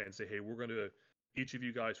chat tonight and say, hey, we're going to each of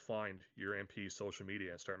you guys find your MP's social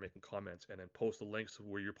media and start making comments, and then post the links to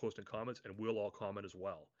where you're posting comments, and we'll all comment as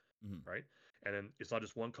well, Hmm. right? And then it's not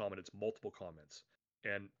just one comment; it's multiple comments.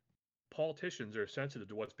 And politicians are sensitive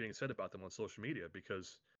to what's being said about them on social media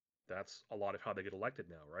because that's a lot of how they get elected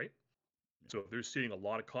now, right? Yeah. So if they're seeing a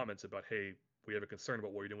lot of comments about, hey, we have a concern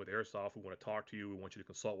about what you're doing with Airsoft, we want to talk to you, we want you to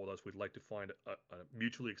consult with us, we'd like to find a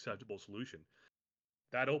mutually acceptable solution,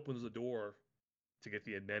 that opens the door to get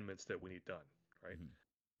the amendments that we need done, right? Hmm.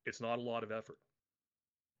 It's not a lot of effort.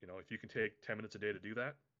 If you can take 10 minutes a day to do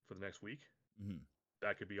that for the next week, Hmm.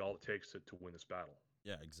 that could be all it takes to win this battle.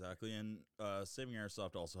 Yeah, exactly. And Saving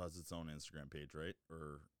Airsoft also has its own Instagram page, right?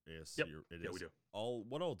 Or ASC, Yep. it Yeah, we is. do.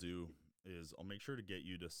 What I'll do is I'll make sure to get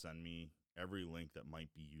you to send me every link that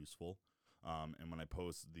might be useful. And when I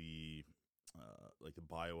post the like the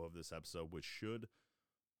bio of this episode, which should,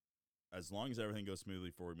 as long as everything goes smoothly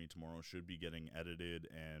for me tomorrow, should be getting edited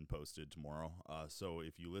and posted tomorrow. So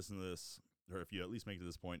if you listen to this, or if you at least make it to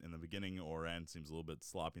this point in the beginning or end, seems a little bit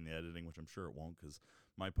sloppy in the editing, which I'm sure it won't, because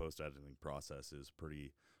my post editing process is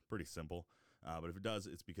pretty simple. But if it does,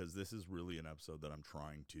 it's because this is really an episode that I'm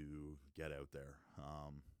trying to get out there.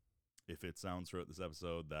 If it sounds throughout this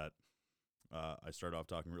episode that I started off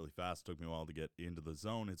talking really fast, took me a while to get into the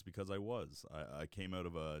zone, it's because I came out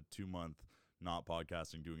of a 2 month not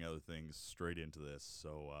podcasting, doing other things, straight into this.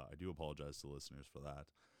 So I do apologize to listeners for that.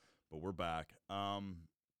 But we're back.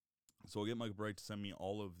 So I'll get Michael Bright to send me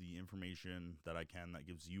all of the information that I can that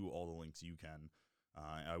gives you all the links you can.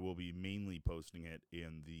 I will be mainly posting it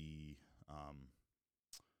in the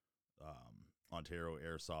Ontario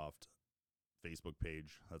Airsoft Facebook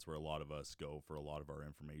page. That's where a lot of us go for a lot of our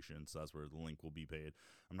information. So that's where the link will be paid.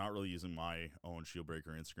 I'm not really using my own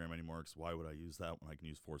Shieldbreaker Instagram anymore, because why would I use that when I can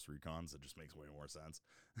use Force Recons? It just makes way more sense.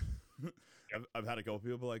 Yep. I've had a couple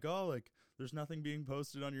people be like, oh, like there's nothing being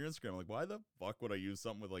posted on your Instagram. I'm like, why the fuck would I use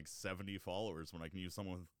something with like 70 followers when I can use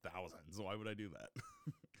someone with thousands? Why would I do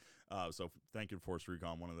that? So thank you to Force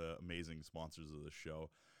Recon, one of the amazing sponsors of this show.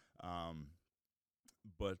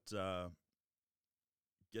 But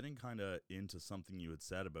getting kind of into something you had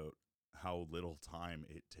said about how little time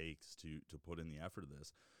it takes to put in the effort of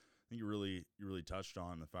this, I think you really touched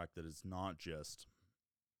on the fact that it's not just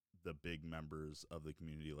the big members of the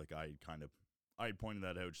community. Like I had pointed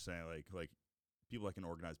that out, just saying like people that can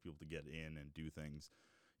organize people to get in and do things.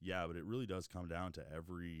 Yeah, but it really does come down to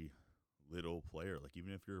every little player. Like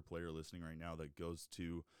even if you're a player listening right now that goes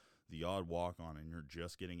to the odd walk on and you're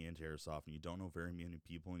just getting into Airsoft and you don't know very many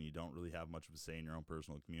people and you don't really have much of a say in your own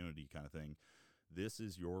personal community kind of thing, this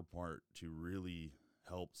is your part to really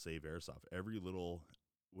help save Airsoft. Every little,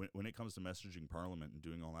 when it comes to messaging Parliament and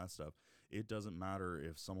doing all that stuff, it doesn't matter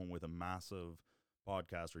if someone with a massive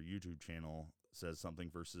podcast or YouTube channel says something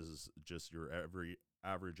versus just your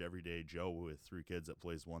average everyday Joe with 3 kids that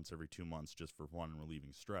plays once every 2 months just for fun and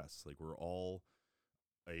relieving stress. Like we're all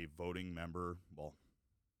a voting member. Well,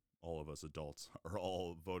 all of us adults are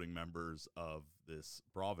all voting members of this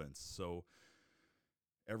province. So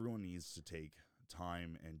everyone needs to take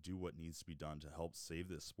time and do what needs to be done to help save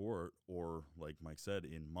this sport, or like Mike said,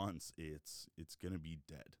 in months it's going to be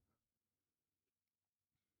dead.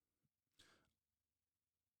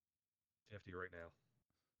 50 right now.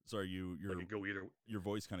 Sorry, Like it go either. your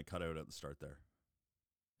voice kind of cut out at the start there.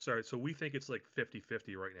 Sorry, so we think it's like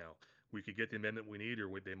 50-50 right now. We could get the amendment we need, or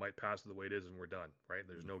they might pass it the way it is, and we're done. Right?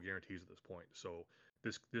 There's no guarantees at this point. So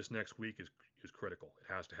this next week is critical.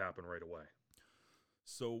 It has to happen right away.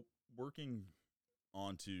 So working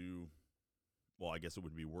onto, well, I guess it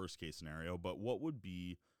would be worst case scenario, but what would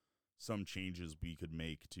be some changes we could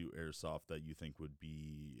make to Airsoft that you think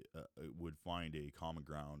would find a common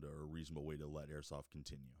ground or a reasonable way to let Airsoft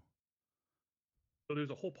continue? So there's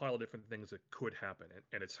a whole pile of different things that could happen,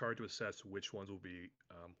 and it's hard to assess which ones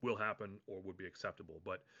will happen or would be acceptable.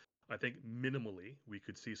 But I think minimally we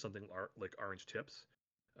could see something like orange tips.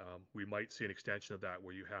 We might see an extension of that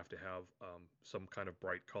where you have to have some kind of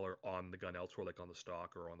bright color on the gun elsewhere, like on the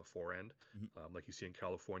stock or on the fore end, Mhm. like you see in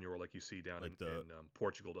California or like you see down Like the in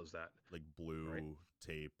Portugal does that, like right? blue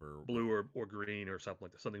tape or Blue or green or something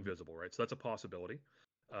like that, something Mhm. visible, right? So that's a possibility.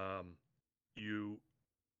 Um, you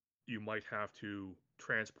you might have to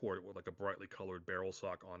transport it with like a brightly colored barrel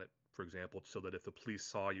sock on it, for example, so that if the police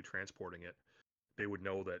saw you transporting it, they would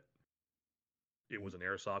know that it Mhm. was an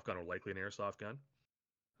airsoft gun or likely an airsoft gun.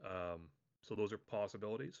 So those are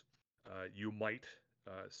possibilities. You might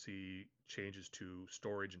see changes to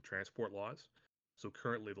storage and transport laws. So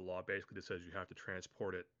currently, the law basically just says you have to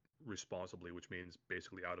transport it responsibly, which means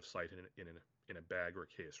basically out of sight in a bag or a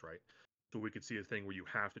case, right? So we could see a thing where you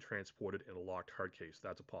have to transport it in a locked hard case.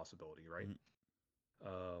 That's a possibility, right? Mhm.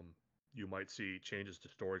 Um, you might see changes to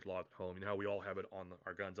storage law at home. You know how we all have it on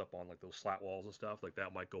our guns up on like those slat walls and stuff. Like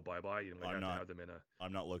that might go bye bye. You might I'm have to not have them in a.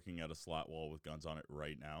 I'm not looking at a slat wall with guns on it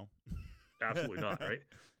right now. Absolutely not, right?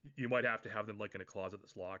 You might have to have them like in a closet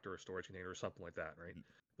that's locked or a storage container or something like that, right?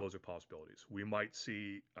 Those are possibilities. We might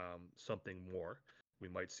see something more. We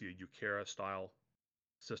might see a UCARA style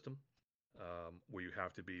system where you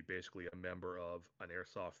have to be basically a member of an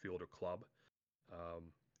airsoft field or club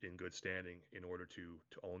in good standing in order to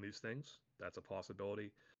own these things. That's a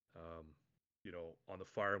possibility. Um, on the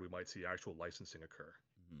fire, we might see actual licensing occur,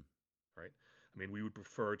 Mhm. right? I mean, we would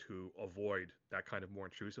prefer to avoid that kind of more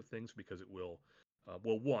intrusive things because it will,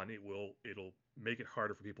 well, one, it'll make it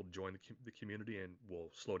harder for people to join the community and will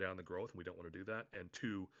slow down the growth, and we don't want to do that. And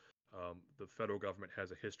two, the federal government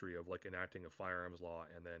has a history of like enacting a firearms law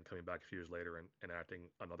and then coming back a few years later and enacting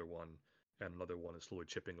another one and another one and slowly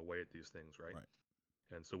chipping away at these things, right? Right.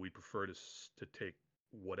 And so we prefer to take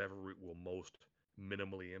whatever route will most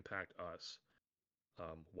minimally impact us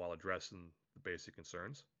while addressing the basic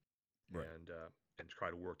concerns Right. and try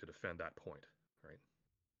to work to defend that point, right?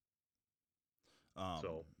 Um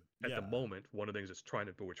So at the yeah. moment, one of the things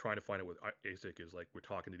but we're trying to find out with ASIC is like we're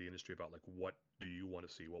talking to the industry about like what do you want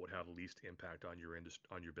to see, what would have least impact on your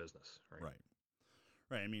on your business, right? Right.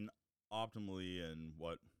 Right. I mean, optimally, and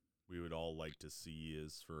what we would all like to see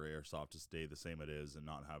is for airsoft to stay the same it is and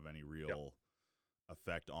not have any Yep. real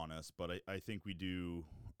effect on us. But I think we do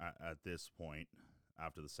at this point,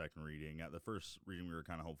 after the second reading. At the first reading, we were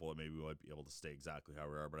kind of hopeful that maybe we might be able to stay exactly how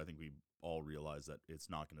we are, but I think we all realize that it's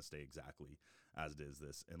not going to stay exactly as it is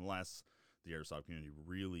this, unless the airsoft community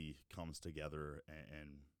really comes together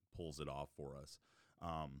and pulls it off for us.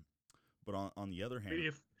 Um, but on the other hand,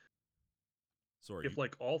 If sorry, if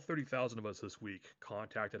like all 30,000 of us this week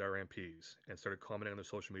contacted our MPs and started commenting on their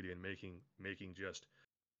social media and making just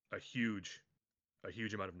a huge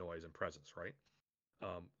amount of noise and presence, right?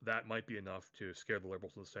 That might be enough to scare the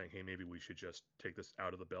liberals into saying, hey, maybe we should just take this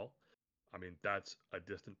out of the bill. I mean, that's a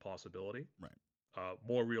distant possibility. right,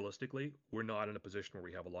 More realistically, we're not in a position where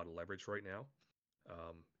we have a lot of leverage right now.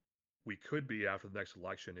 Um, we could be after the next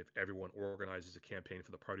election if everyone organizes a campaign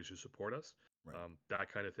for the parties who support us. right,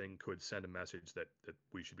 That kind of thing could send a message that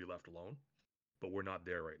we should be left alone, but we're not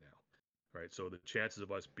there right now, right? So the chances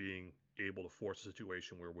of us being able to force a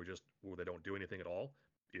situation where they don't do anything at all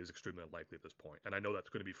is extremely unlikely at this point. And I know that's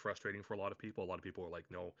going to be frustrating for a lot of people. A lot of people are like,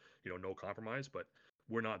 no, no compromise, but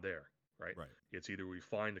we're not there, right? right, It's either we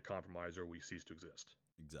find a compromise or we cease to exist.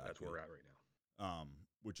 That's where exactly. we're at right now.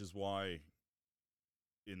 Which is why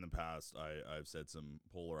in the past I've said some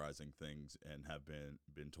polarizing things and have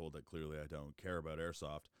been told that clearly I don't care about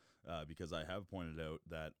airsoft, because I have pointed out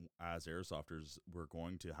that as airsofters we're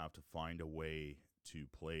going to have to find a way to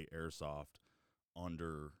play airsoft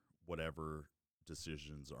under whatever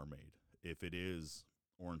decisions are made. If it is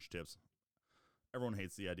orange tips, everyone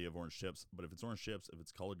hates the idea of orange tips, but if it's orange tips, if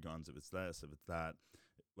it's colored guns, if it's this, if it's that,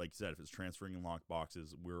 like you said, if it's transferring in locked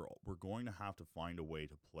boxes, we're going to have to find a way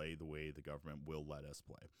to play the way the government will let us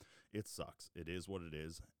play. It sucks. It is what it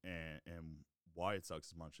is, and why it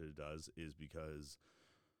sucks as much as it does is because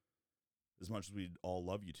as much as we'd all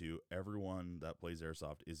love you to, everyone that plays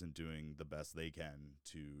airsoft isn't doing the best they can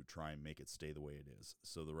to try and make it stay the way it is.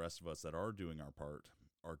 So the rest of us that are doing our part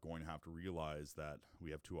are going to have to realize that we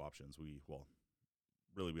have two options. We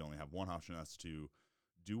only have one option. That's to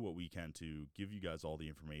do what we can to give you guys all the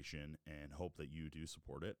information and hope that you do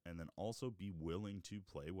support it, and then also be willing to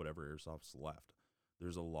play whatever airsoft's left.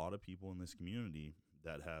 There's a lot of people in this community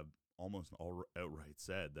that have almost outright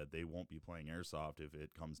said that they won't be playing airsoft if it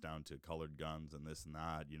comes down to colored guns and this and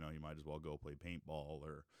that. You might as well go play paintball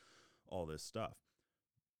or all this stuff.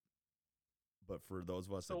 But for those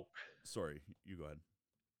of us that, So, sorry, you go ahead.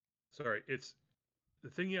 sorry, it's the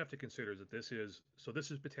thing you have to consider is that this is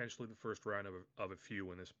potentially the first round of a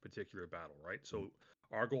few in this particular battle, right? Mm. So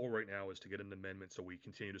our goal right now is to get an amendment so we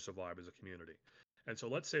continue to survive as a community. And so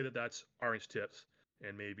let's say that that's orange tips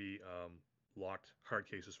and maybe locked hard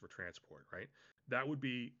cases for transport, right? That would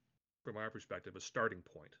be, from our perspective, a starting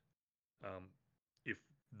point. Um, if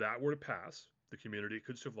that were to pass, the community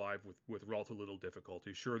could survive with relatively little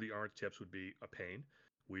difficulty. Sure, the orange tips would be a pain.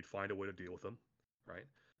 We'd find a way to deal with them, right?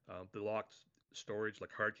 The locked storage,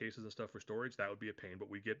 like hard cases and stuff for storage, that would be a pain, but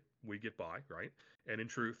we get by, right? And in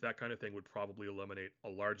truth, that kind of thing would probably eliminate a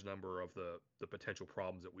large number of the potential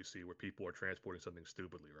problems that we see where people are transporting something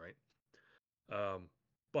stupidly, right?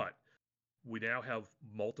 But we now have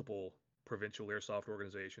multiple provincial airsoft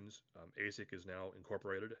organizations. ASIC is now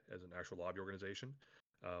incorporated as an actual lobby organization.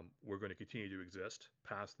 We're going to continue to exist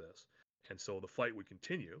past this. And so the fight would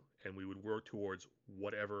continue, and we would work towards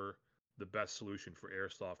whatever the best solution for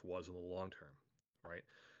airsoft was in the long term, right?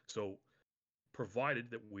 So,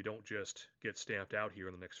 provided that we don't just get stamped out here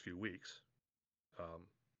in the next few weeks, um,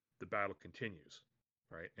 the battle continues,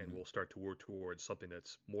 right? And Mm-hmm. we'll start to work towards something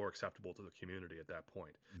that's more acceptable to the community at that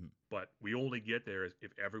point. Mm-hmm. But we only get there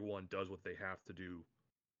if everyone does what they have to do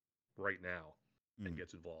right now and Mm-hmm.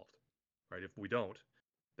 gets involved, right? If we don't,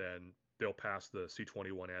 then they'll pass the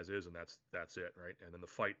C-21 as is, and that's it, right? And then the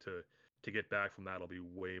fight to get back from that will be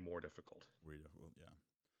way more difficult. Way difficult,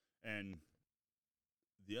 yeah. And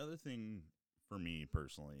the other thing for me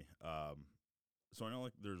personally, so I know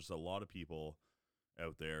like there's a lot of people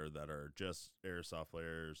out there that are just airsoft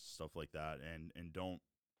players, stuff like that, and don't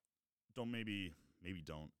maybe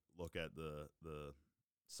don't look at the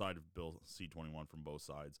side of Bill C-21 from both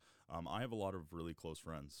sides. I have a lot of really close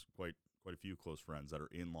friends, quite a few close friends that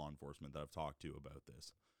are in law enforcement that I've talked to about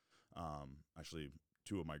this. Actually,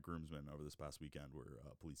 two of my groomsmen over this past weekend were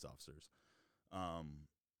police officers,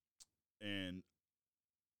 and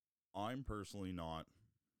I'm personally not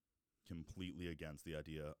completely against the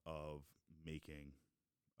idea of making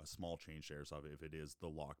a small change to airsoft if it is the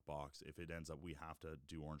lockbox. If it ends up we have to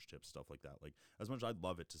do orange tips, stuff like that. Like, as much as I'd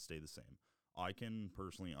love it to stay the same, I can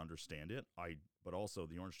personally understand it. But also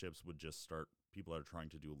the orange tips would just start, people that are trying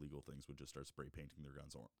to do illegal things would just start spray painting their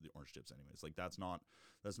guns the orange tips anyways. Like, that's not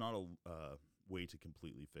a way to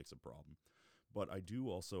completely fix a problem. But I do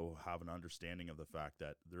also have an understanding of the fact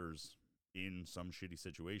that there's, in some shitty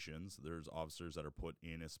situations, there's officers that are put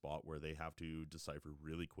in a spot where they have to decipher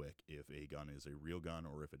really quick if a gun is a real gun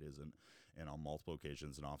or if it isn't. And on multiple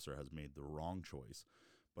occasions, an officer has made the wrong choice.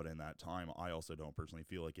 But in that time, I also don't personally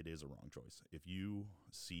feel like it is a wrong choice. If you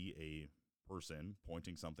see a person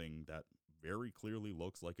pointing something that very clearly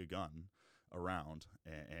looks like a gun around,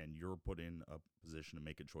 and you're put in a position to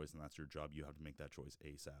make a choice, and that's your job, you have to make that choice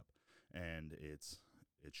ASAP. And it's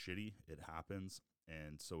shitty. It happens.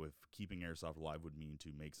 And so if keeping airsoft alive would mean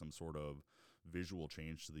to make some sort of visual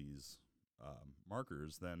change to these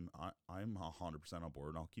markers, then I'm 100% on board,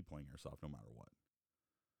 and I'll keep playing airsoft no matter what.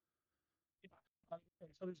 Yeah.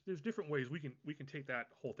 So there's different ways we can take that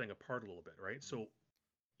whole thing apart a little bit, right? Mm-hmm. So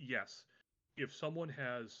yes, if someone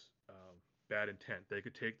has bad intent, they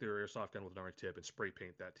could take their airsoft gun with an orange tip and spray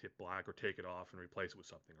paint that tip black, or take it off and replace it with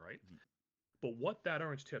something, right? Mm-hmm. But what that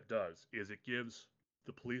orange tip does is it gives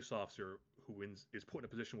the police officer who is put in a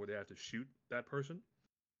position where they have to shoot that person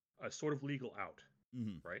a sort of legal out,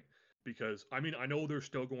 Mm-hmm. right? Because I mean, I know they're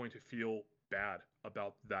still going to feel bad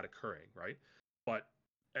about that occurring, right? But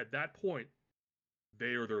at that point,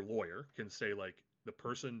 they or their lawyer can say, like, the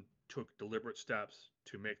person took deliberate steps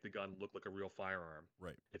to make the gun look like a real firearm.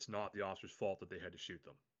 Right. It's not the officer's fault that they had to shoot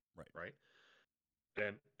them. Right. Right.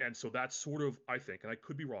 And so that's sort of, I think, and I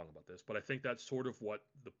could be wrong about this, but I think that's sort of what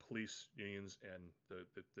the police unions and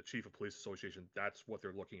the chief of police association, that's what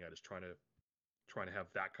they're looking at, is trying to have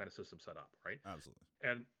that kind of system set up, right? Absolutely.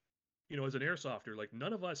 And as an airsofter, like,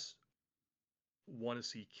 none of us want to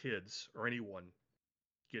see kids or anyone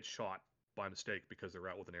get shot by mistake because they're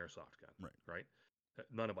out with an airsoft gun. Right. Right.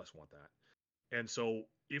 None of us want that. And so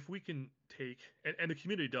if we can take, and the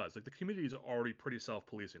community does, like, the community is already pretty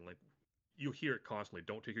self-policing. Like, you hear it constantly: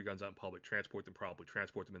 don't take your guns out in public, transport them properly,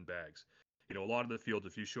 transport them in bags. A lot of the fields,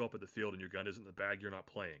 if you show up at the field and your gun isn't in the bag, you're not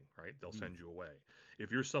playing, right? They'll send you away.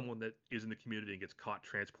 If you're someone that is in the community and gets caught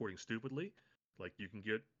transporting stupidly, like, you can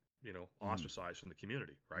get, ostracized from the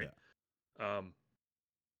community, right? Yeah.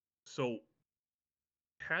 So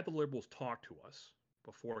had the Liberals talked to us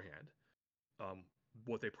beforehand,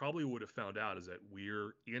 what they probably would have found out is that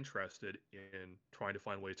we're interested in trying to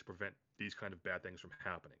find ways to prevent these kind of bad things from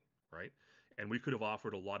happening, right? And we could have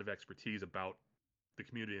offered a lot of expertise about the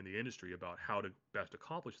community and the industry about how to best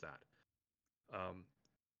accomplish that.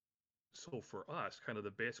 So for us, kind of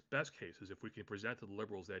the best case is if we can present to the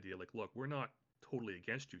Liberals the idea, like, look, we're not totally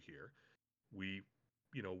against you here.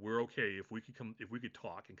 We're okay if we could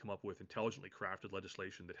talk and come up with intelligently crafted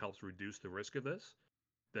legislation that helps reduce the risk of this,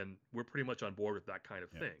 then we're pretty much on board with that kind of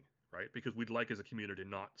thing, right? Because we'd like, as a community, to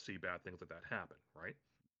not see bad things like that happen, right?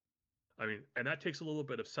 I mean, and that takes a little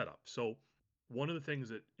bit of setup. So one of the things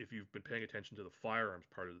that, if you've been paying attention to the firearms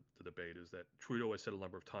part of the debate, is that Trudeau has said a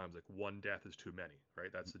number of times, like, one death is too many,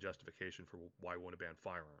 right? That's the justification for why we want to ban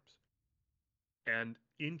firearms. And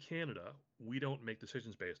in Canada, we don't make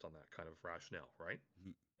decisions based on that kind of rationale, right?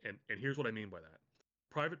 Mm-hmm. And here's what I mean by that.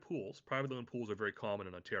 Privately owned pools are very common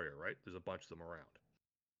in Ontario, right? There's a bunch of them around.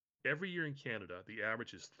 every year in Canada, the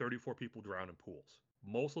average is 34 people drown in pools.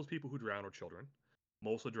 Most of those people who drown are children.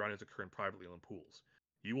 Most of the drownings occur in privately owned pools.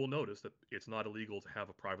 You will notice that it's not illegal to have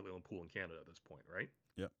a privately owned pool in Canada at this point, right?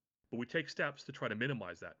 Yep. But we take steps to try to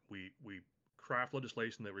minimize that. We craft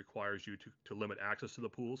legislation that requires you to limit access to the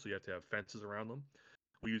pool, so you have to have fences around them.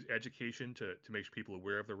 We use education to make people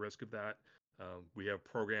aware of the risk of that. We have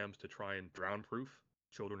programs to try and drown proof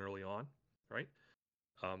children early on, right?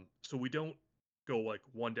 So we don't go like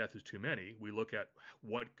one death is too many. We look at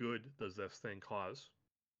what good does this thing cause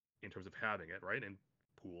in terms of having it, right? And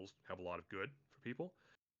pools have a lot of good for people.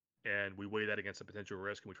 And we weigh that against the potential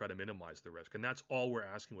risk and we try to minimize the risk. And that's all we're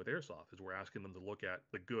asking with Airsoft is we're asking them to look at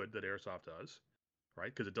the good that Airsoft does,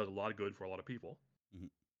 right? Because it does a lot of good for a lot of people,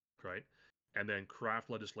 Mm-hmm. right? And then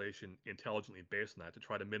craft legislation intelligently based on that to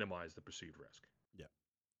try to minimize the perceived risk. Yeah.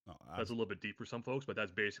 No, That's a little bit deep for some folks, but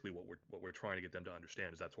that's basically what we're trying to get them to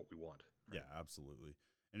understand is that's what we want. Right? yeah, absolutely.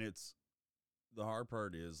 And it's the hard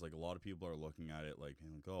part is like a lot of people are looking at it like,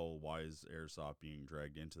 being like, oh, why is Airsoft being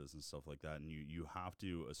dragged into this and stuff like that? And you have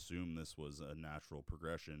to assume this was a natural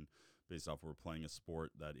progression based off we're playing a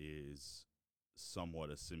sport that is somewhat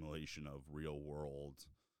a simulation of real world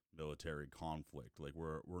military conflict. Like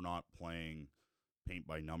we're not playing paint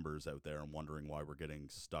by numbers out there and wondering why we're getting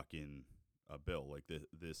stuck in a bill. Like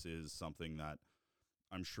this is something that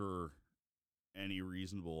I'm sure any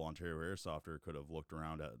reasonable Ontario Airsofter could have looked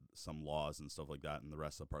around at some laws and stuff like that in the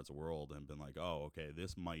rest of the parts of the world and been like, oh, okay,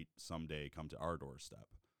 this might someday come to our doorstep.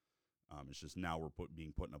 It's just now we're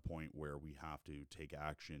being put in a point where we have to take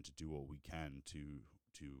action to do what we can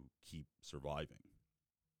to keep surviving.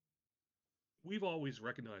 We've always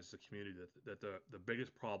recognized as a community that the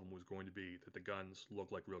biggest problem was going to be that the guns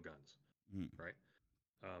look like real guns, Mm. right?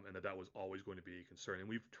 And that was always going to be a concern. And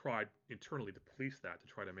we've tried internally to police that to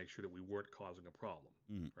try to make sure that we weren't causing a problem,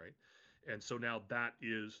 Mm. right? And so now that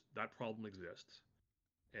problem exists,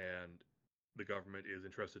 and the government is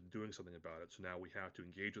interested in doing something about it. So now we have to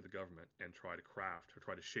engage with the government and try to craft or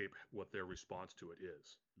try to shape what their response to it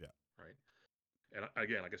is, Yeah. right? And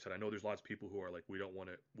again, like I said, I know there's lots of people who are like, we don't want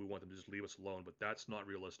to, we want them to just leave us alone, but that's not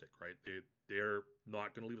realistic, right? They're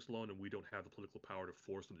not going to leave us alone, and we don't have the political power to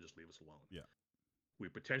force them to just leave us alone. Yeah. We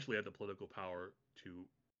potentially have the political power to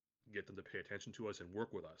get them to pay attention to us and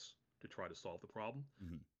work with us to try to solve the problem.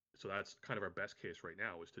 Mm-hmm. So that's kind of our best case right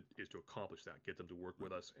now is to accomplish that, get them to work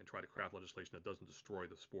with us and try to craft legislation that doesn't destroy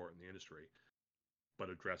the sport and the industry, but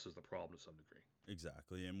addresses the problem to some degree.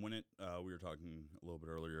 Exactly. And when we were talking a little bit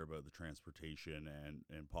earlier about the transportation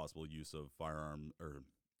and possible use of firearm or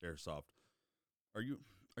airsoft, are you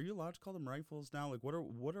allowed to call them rifles now? Like what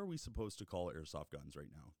are we supposed to call airsoft guns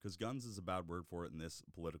right now? Because guns is a bad word for it in this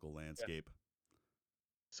political landscape. Yeah.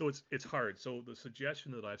 So it's hard. So the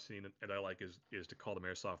suggestion that I've seen and I like is to call them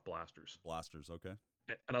airsoft blasters. Blasters, okay.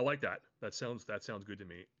 And I like that. That sounds good to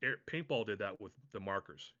me. Paintball did that with the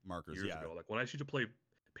markers Markers, years yeah. ago. Like when I used to play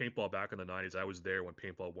paintball back in the 90s, I was there when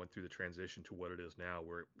paintball went through the transition to what it is now,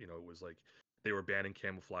 where it was like they were banning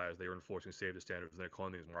camouflage, they were enforcing safety standards, and they're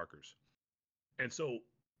calling these markers. And so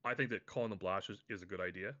I think that calling them blasters is a good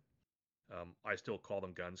idea. I still call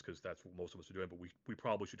them guns because that's what most of us are doing, but we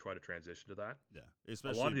probably should try to transition to that. Yeah. A lot of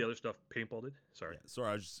Especially the other stuff paintball did. Sorry, yeah,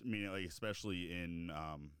 sorry, I was just meaning like especially in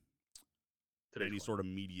any today's sort of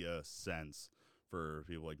media sense for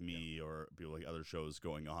people like me or people like other shows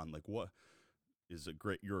going on, like what is a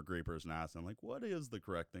great you're a great person to ask. I'm like, what is the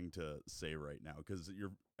correct thing to say right now? Because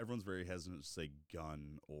everyone's very hesitant to say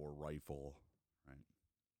gun or rifle, right?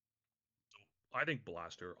 I think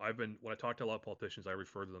blaster. When I talk to a lot of politicians, I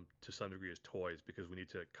refer to them to some degree as toys because we need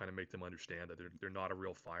to kind of make them understand that they're not a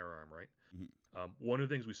real firearm, right? Mm-hmm. One of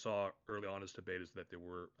the things we saw early on in this debate is that there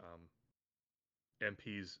were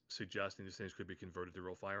MPs suggesting these things could be converted to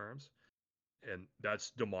real firearms, and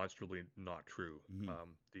that's demonstrably not true. Mm-hmm.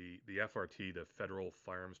 The FRT, the Federal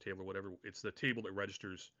Firearms Table or whatever, it's the table that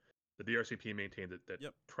registers the DRCP maintained that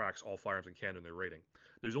Yep. tracks all firearms in Canada and their rating.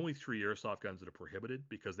 There's only 3 airsoft guns that are prohibited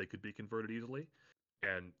because they could be converted easily,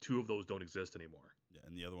 and 2 of those don't exist anymore. Yeah,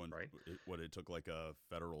 and the other one, right? It took like a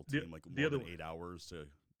federal The, team like the more other than 8 hours to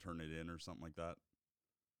turn it in or something like that.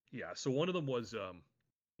 Yeah, so one of them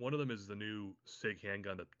is the new SIG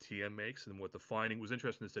handgun that TM makes, and what the finding was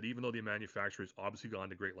interesting is that even though the manufacturer has obviously gone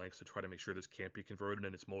to great lengths to try to make sure this can't be converted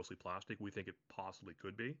and it's mostly plastic, we think it possibly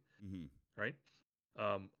could be, Mm-hmm. right?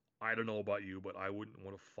 I don't know about you, but I wouldn't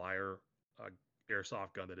want to fire a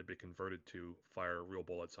airsoft gun that had been converted to fire real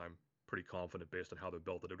bullets. I'm pretty confident based on how they're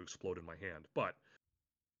built that it would explode in my hand. But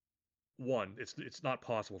one, it's not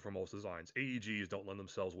possible for most designs. AEGs don't lend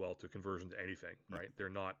themselves well to conversion to anything, No. right? They're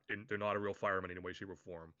not a real firearm in any way, shape, or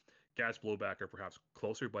form. gas blowback are perhaps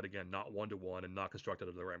closer, but again, not one to one and not constructed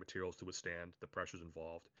of the right materials to withstand the pressures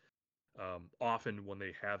involved. Often, when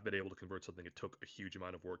they have been able to convert something, it took a huge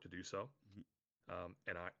amount of work to do so. Mhm.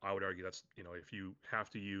 And I would argue that's, if you have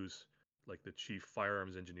to use like the chief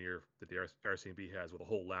firearms engineer that the RCMP has with a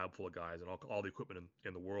whole lab full of guys and all the equipment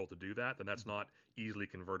in the world to do that, then that's Mhm. not easily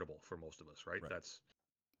convertible for most of us, right? Right. That's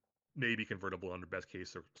maybe convertible under best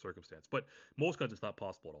case circumstance, but most guns it's not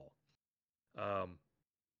possible at all.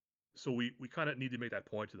 So we kind of need to make that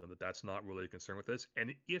point to them that that's not really a concern with this.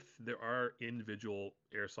 And if there are individual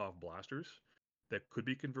airsoft blasters that could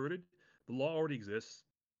be converted, the law already exists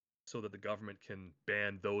so that the government can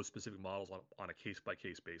ban those specific models on a case by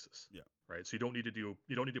case basis. Yeah. Right. So you don't need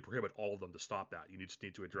to prohibit all of them to stop that. You just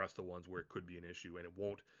need to address the ones where it could be an issue, and it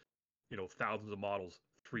won't, thousands of models,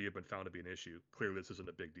 3 have been found to be an issue. Clearly this isn't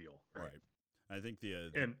a big deal, right? Right. I think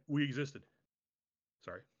the And we existed.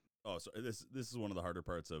 Sorry. oh, so this is one of the harder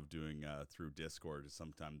parts of doing through Discord is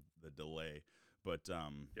sometimes the delay. But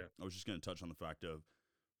Yeah. I was just going to touch on the fact of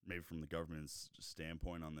maybe from the government's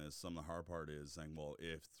standpoint on this. Some of the hard part is saying, well,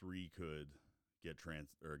 if 3 could get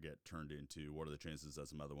turned into, what are the chances that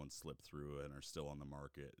some other ones slip through and are still on the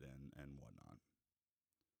market and whatnot?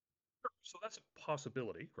 So that's a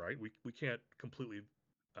possibility, right? We can't completely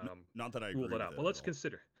Not that I rule agree that with out, it but at all.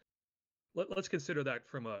 let's consider that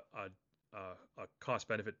from a cost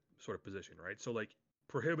benefit sort of position, right? So like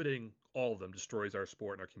prohibiting all of them destroys our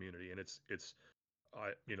sport and our community, and it's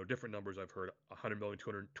different numbers I've heard: 100 million,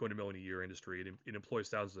 200 million a year industry. It employs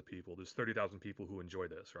thousands of people. There's 30,000 people who enjoy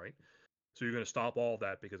this, right? So you're going to stop all of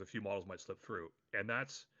that because a few models might slip through, and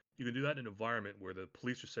you can do that in an environment where the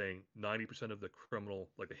police are saying 90% of the criminal,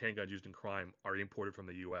 like the handguns used in crime, are imported from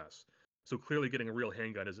the U.S. So clearly, getting a real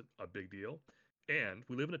handgun isn't a big deal. And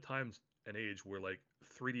we live in a time and age where like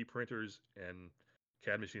 3D printers and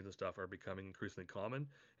CAD machines and stuff are becoming increasingly common,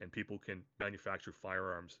 and people can manufacture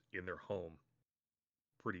firearms in their home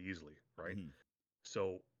pretty easily, right? Mm-hmm.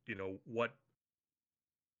 So, what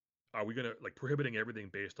are we going to like prohibiting everything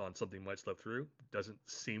based on something might slip through? Doesn't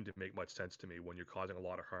seem to make much sense to me when you're causing a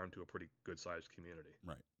lot of harm to a pretty good sized community.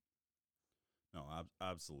 Right. No,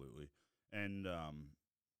 absolutely. And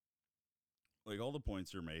like all the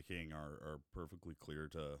points you're making are perfectly clear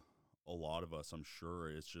to a lot of us. I'm sure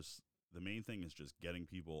it's just the main thing is just getting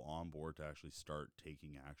people on board to actually start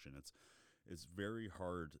taking action. It's very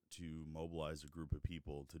hard to mobilize a group of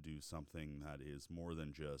people to do something that is more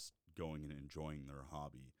than just going and enjoying their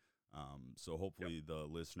hobby. So Yep. hopefully the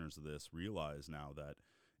listeners of this realize now that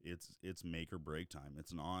it's make or break time.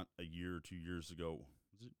 It's not a year, 2 years ago.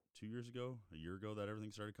 Was it 2 years ago? A year ago that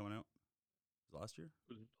everything started coming out? Was it last year?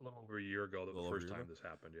 It was a little over a year ago A that the little over a first year ago? time this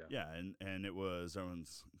happened. Yeah. Yeah, and it was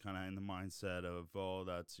everyone's kind of in the mindset of, oh,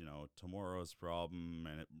 that's tomorrow's problem,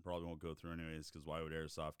 and it probably won't go through anyways because why would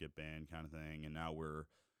airsoft get banned, kind of thing. And now we're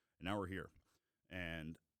here,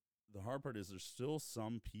 and the hard part is there's still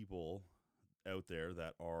some people out there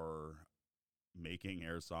that are making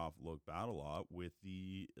airsoft look bad a lot with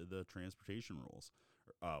the transportation rules.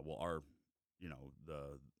 Well, our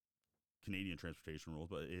the Canadian transportation rules,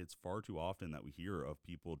 but it's far too often that we hear of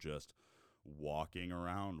people just walking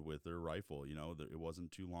around with their rifle. It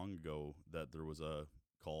wasn't too long ago that there was a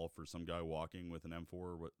call for some guy walking with an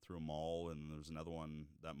M4 through a mall, and there's another one,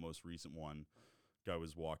 that most recent one, guy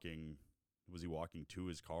was walking. Was he walking to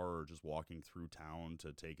his car or just walking through town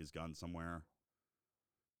to take his gun somewhere?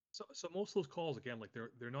 So most of those calls, again, like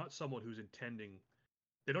they're not someone who's intending.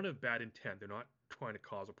 They don't have bad intent. They're not trying to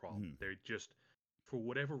cause a problem. Mm-hmm. They just, for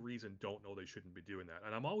whatever reason, don't know they shouldn't be doing that.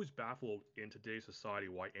 And I'm always baffled in today's society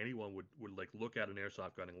why anyone would like look at an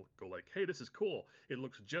airsoft gun and go like, "Hey, this is cool. It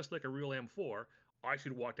looks just like a real M4. I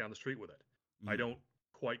should walk down the street with it." I Mm-hmm. don't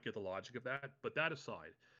quite get the logic of that. But that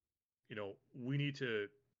aside, we need to,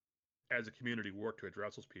 as a community, work to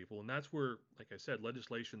address those people, and that's where, like I said,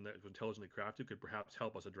 legislation that was intelligently crafted could perhaps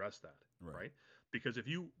help us address that, Right. right? Because if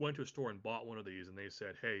you went to a store and bought one of these and they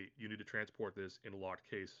said, "Hey, you need to transport this in a locked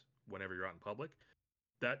case whenever you're out in public,"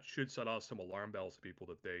 that should set off some alarm bells to people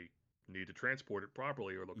that they need to transport it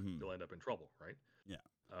properly, or Mm-hmm. they'll end up in trouble, right? Yeah.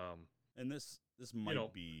 Um, And this you might know,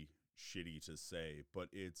 be shitty to say, but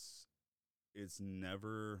it's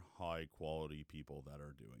never high quality people that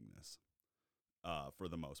are doing this. For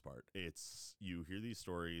the most part, it's you hear these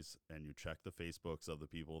stories and you check the Facebooks of the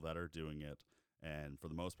people that are doing it, and for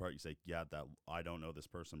the most part, you say, "Yeah, that I don't know this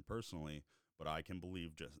person personally, but I can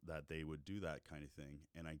believe just that they would do that kind of thing."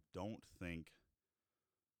 And I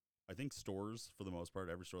think stores, for the most part,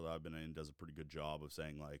 every store that I've been in does a pretty good job of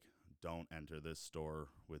saying like, "Don't enter this store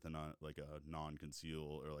with like a non-conceal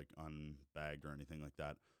or like unbagged or anything like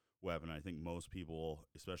that." weapon. I think most people,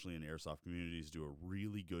 especially in airsoft communities, do a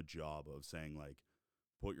really good job of saying like,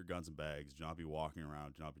 put your guns in bags, do not be walking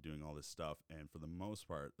around, do not be doing all this stuff. And for the most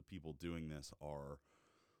part, the people doing this are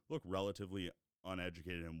look relatively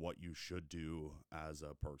uneducated in what you should do as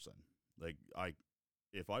a person. Like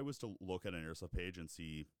if I was to look at an airsoft page and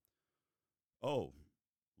see, oh,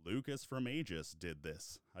 Lucas from Aegis did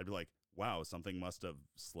this, I'd be like, wow, something must have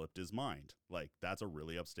slipped his mind. Like, that's a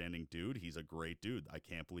really upstanding dude. He's a great dude. I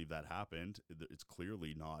can't believe that happened. It's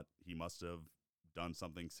clearly not, he must have done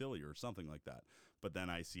something silly or something like that. But then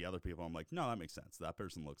I see other people, I'm like, no, that makes sense. That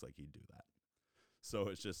person looks like he'd do that. So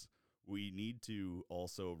it's just, we need to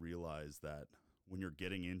also realize that when you're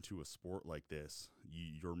getting into a sport like this,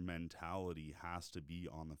 your mentality has to be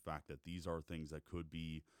on the fact that these are things that could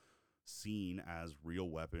be seen as real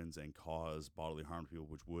weapons and cause bodily harm to people,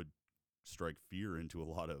 which would strike fear into a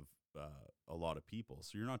lot of people.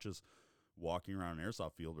 So you're not just walking around an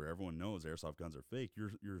airsoft field where everyone knows airsoft guns are fake.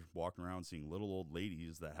 You're walking around seeing little old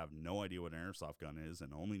ladies that have no idea what an airsoft gun is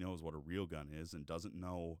and only knows what a real gun is and doesn't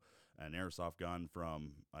know an airsoft gun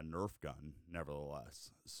from a Nerf gun,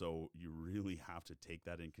 nevertheless. So you really have to take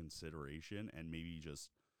that in consideration and maybe just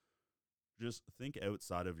think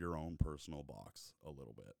outside of your own personal box a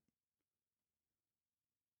little bit.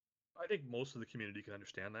 I think most of the community can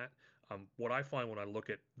understand that. What I find when I look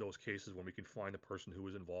at those cases when we can find the person who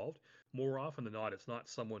was involved, more often than not, it's not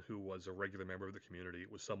someone who was a regular member of the community.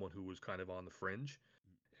 It was someone who was kind of on the fringe.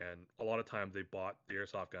 And a lot of times they bought the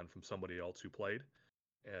airsoft gun from somebody else who played.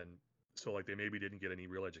 And so like they maybe didn't get any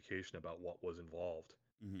real education about what was involved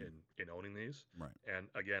Mm-hmm. in owning these. Right. And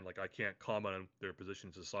again, like I can't comment on their position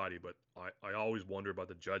in society, but I always wonder about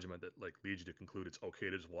the judgment that like leads you to conclude it's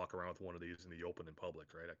okay to just walk around with one of these in the open in public,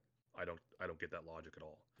 right? I don't get that logic at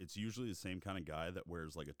all. It's usually the same kind of guy that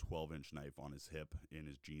wears like a 12-inch knife on his hip in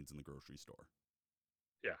his jeans in the grocery store.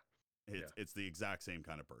 Yeah. It's the exact same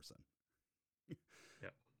kind of person. Yeah.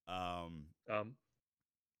 um, Um,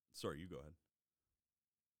 sorry, you go ahead.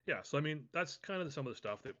 yeah. So I mean, that's kind of some of the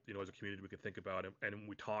stuff that as a community we can think about, and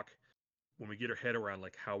when we get our head around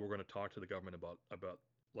like how we're going to talk to the government about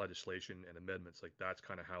legislation and amendments, like that's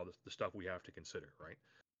kind of how the stuff we have to consider, right?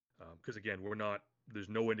 Because again, there's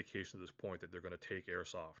no indication at this point that they're going to take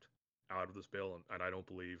airsoft out of this bill, and I don't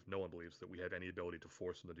believe, no one believes that we have any ability to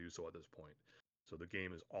force them to do so at this point. So the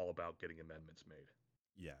game is all about getting amendments made.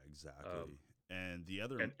 Yeah, exactly. And the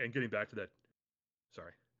other, and getting back to that,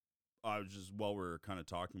 sorry. I was just while we're kind of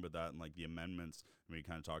talking about that and like the amendments, and we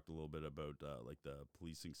kind of talked a little bit about like the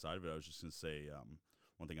policing side of it. I was just gonna say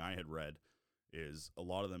one thing I had read is a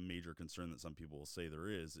lot of the major concern that some people will say there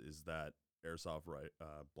is that airsoft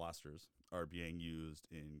blasters are being used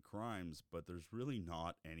in crimes, but there's really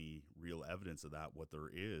not any real evidence of that. What there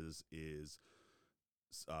is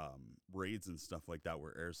raids and stuff like that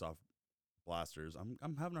where airsoft blasters,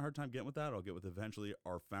 I'm having a hard time getting with that. I'll get with eventually,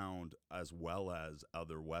 are found as well as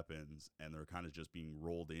other weapons, and they're kind of just being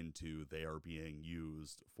rolled into they are being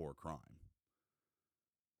used for crime.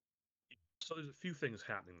 So there's a few things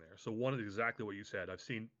happening there. So one is exactly what you said.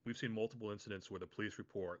 We've seen multiple incidents where the police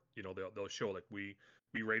report, they'll show like we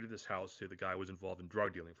raided this house, say the guy was involved in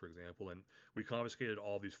drug dealing, for example, and we confiscated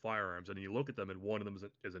all these firearms, and you look at them and one of them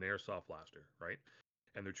is an airsoft blaster, right?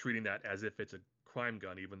 And they're treating that as if it's a crime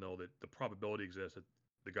gun, even though the probability exists that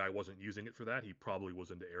the guy wasn't using it for that. He probably was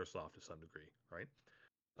into airsoft to some degree, right?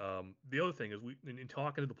 The other thing is in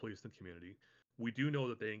talking to the police and the community, we do know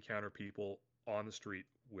that they encounter people on the street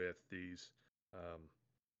with these um,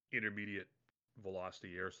 intermediate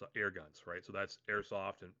velocity air guns, right? So that's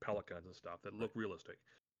airsoft and pellet guns and stuff that look realistic.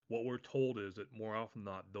 What we're told is that more often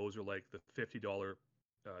than not, those are like the $50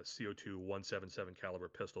 CO2 177 caliber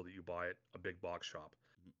pistol that you buy at a big box shop,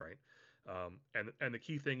 right? And the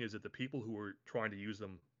key thing is that the people who are trying to use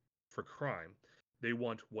them for crime, they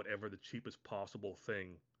want whatever the cheapest possible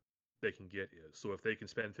thing they can get is. So if they can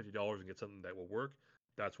spend $50 and get something that will work,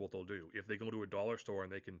 that's what they'll do. If they go to a dollar store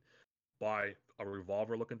and they can buy a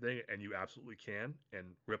revolver looking thing, and you absolutely can, and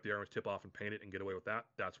rip the armor's tip off and paint it and get away with that,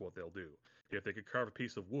 that's what they'll do. If they could carve a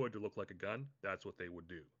piece of wood to look like a gun, that's what they would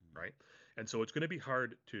do, right? And so it's going to be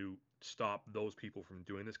hard to stop those people from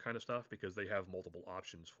doing this kind of stuff because they have multiple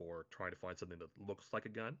options for trying to find something that looks like a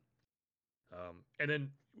gun. And then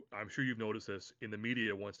I'm sure you've noticed this in the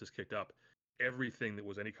media once this kicked up. Everything that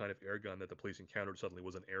was any kind of air gun that the police encountered suddenly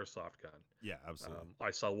was an airsoft gun. Yeah, absolutely.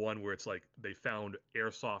 I saw one where it's like they found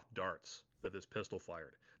airsoft darts that this pistol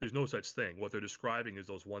fired. There's no such thing. What they're describing is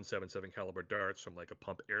those 177 caliber darts from like a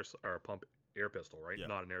pump air pistol, right? Yeah.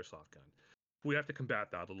 Not an airsoft gun. We have to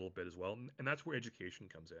combat that a little bit as well, and that's where education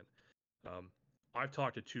comes in. I've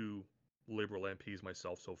talked to two liberal MPs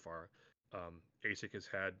myself so far. ASIC has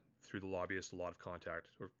had through the lobbyists a lot of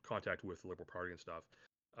contact with the Liberal Party and stuff.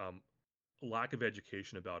 Um, Lack of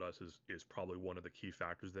education about us is probably one of the key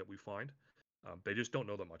factors that we find. They just don't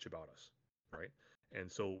know that much about us, right?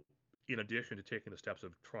 And so, in addition to taking the steps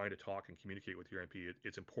of trying to talk and communicate with your MP,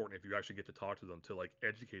 it's important if you actually get to talk to them to like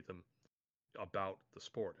educate them about the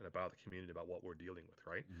sport and about the community, about what we're dealing with,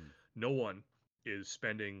 right? Mm-hmm. No one is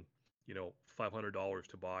spending, $500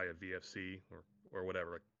 to buy a VFC or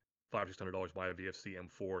whatever, like $500-600 buy a VFC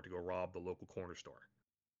M4 to go rob the local corner store,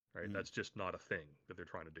 right? Mm-hmm. That's just not a thing that they're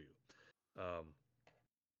trying to do. Um,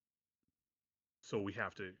 so we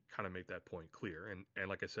have to kind of make that point clear. And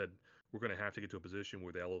like I said, we're going to have to get to a position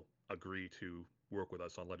where they'll agree to work with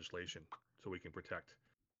us on legislation so we can protect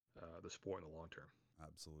the sport in the long term.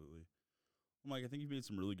 Absolutely. Well, Mike, I think you've made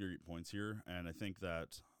some really great points here, and I think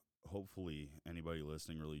that hopefully anybody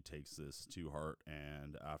listening really takes this to heart,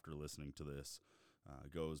 and after listening to this,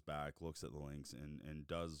 goes back, looks at the links, and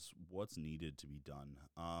does what's needed to be done.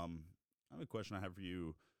 I have a question I have for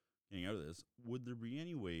you getting out of this. Would there be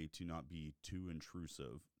any way to not be too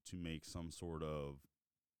intrusive to make some sort of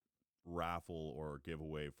raffle or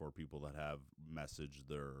giveaway for people that have messaged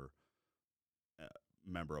their uh,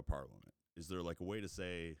 member of parliament? Is there like a way to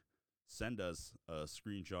say, send us a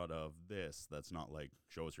screenshot of this that's not like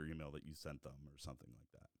show us your email that you sent them or something like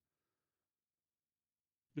that?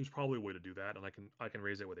 There's probably a way to do that, and I can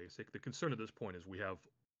raise it with ASIC. The concern at this point is we have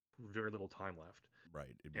very little time left,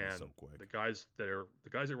 Right. It'd be and so quick. the guys that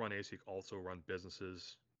run ASIC also run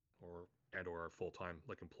businesses or are full time,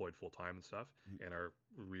 like employed full time and stuff, Mhm. and are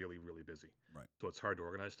really really busy. Right. So it's hard to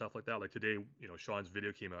organize stuff like that. Like today, Sean's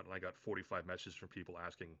video came out, and I got 45 messages from people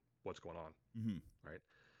asking what's going on, Mm-hmm. right?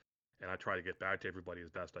 And I try to get back to everybody as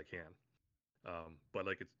best I can. But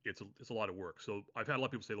like it's a lot of work. So I've had a lot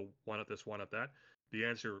of people say, well, why not this, why not that? The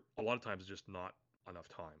answer a lot of times is just not enough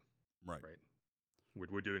time, Right. right?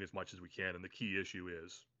 We're doing as much as we can, and the key issue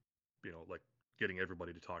is, like getting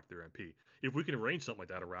everybody to talk to their MP. If we can arrange something like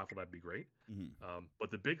that, a raffle, that'd be great. Mm-hmm. But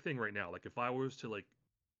the big thing right now, like if I was to like,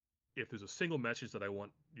 if there's a single message that I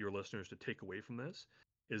want your listeners to take away from this,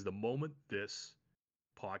 is the moment this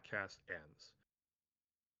podcast ends,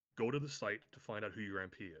 go to the site to find out who your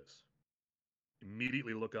MP is.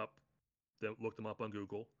 Immediately look them up on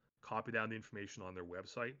Google, copy down the information on their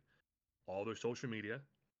website, all their social media,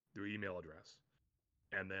 their email address,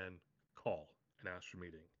 and then call and ask for a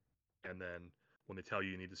meeting. And then when they tell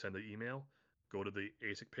you need to send the email, go to the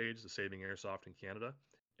ASIC page, the Saving Airsoft in Canada,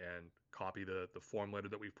 and copy the form letter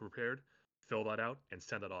that we've prepared, fill that out, and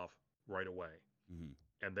send it off right away. Mm-hmm.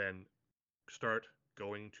 And then start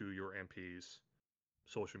going to your MP's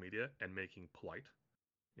social media and making polite,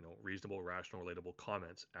 reasonable, rational, relatable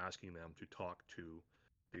comments, asking them to talk to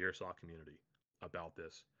the airsoft community about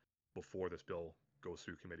this before this bill goes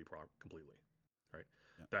through committee completely. Right?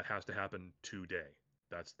 Yeah. That has to happen today.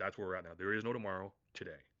 That's where we're at now. There is no tomorrow.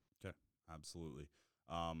 Today. Okay. Absolutely.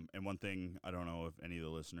 And one thing, I don't know if any of the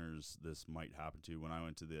listeners this might happen to, when I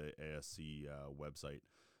went to the ASC website,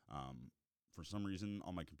 for some reason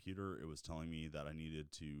on my computer, it was telling me that I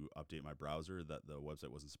needed to update my browser, that the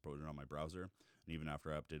website wasn't supported on my browser. And even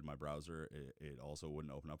after I updated my browser, it also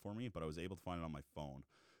wouldn't open up for me, but I was able to find it on my phone.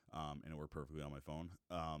 And it worked perfectly on my phone.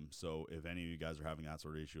 So if any of you guys are having that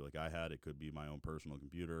sort of issue like I had, it could be my own personal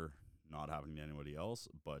computer, not happening to anybody else,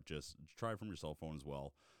 but just try from your cell phone as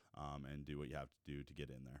well, and do what you have to do to get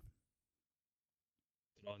in there.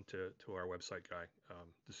 On to our website guy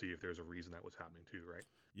to see if there's a reason that was happening too, right?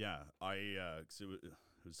 Yeah, 'cause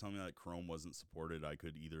it was telling me that Chrome wasn't supported. I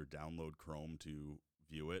could either download Chrome to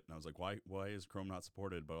view it, and I was like, why is Chrome not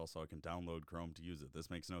supported? But also I can download Chrome to use it. This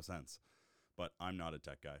makes no sense. But I'm not a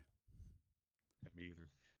tech guy. Me either.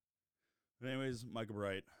 But anyways, Michael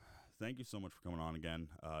Bright, thank you so much for coming on again.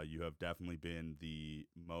 You have definitely been the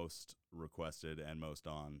most requested and most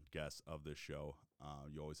on guest of this show.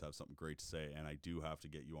 You always have something great to say, and I do have to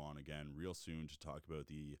get you on again real soon to talk about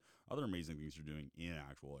the other amazing things you're doing in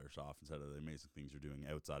actual airsoft instead of the amazing things you're doing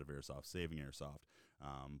outside of airsoft, saving airsoft.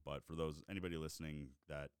 But for anybody listening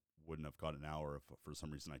that wouldn't have caught it now, or if for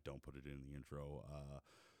some reason I don't put it in the intro,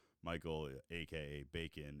 Michael, aka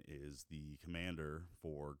Bacon, is the commander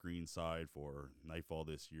for Greenside for Nightfall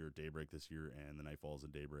this year, Daybreak this year, and the Nightfalls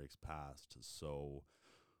and Daybreaks past. So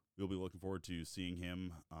we'll be looking forward to seeing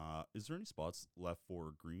him. Is there any spots left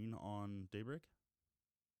for Green on Daybreak?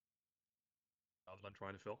 Now that I'm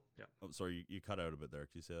trying to fill. Yeah. Oh, sorry, you cut out a bit there. Can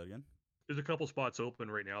you say that again? There's a couple spots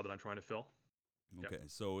open right now that I'm trying to fill. Okay,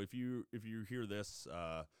 Yep. so if you hear this,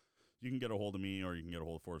 you can get a hold of me, or you can get a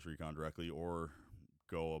hold of Force Recon directly, or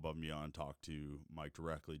go above and beyond, talk to Mike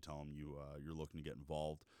directly, tell him you're looking to get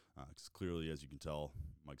involved. Because clearly, as you can tell,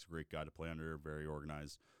 Mike's a great guy to play under, very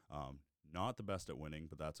organized. Not the best at winning,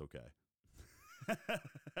 but that's okay.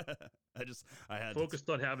 I had Focused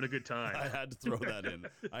on having a good time. I had to throw that in.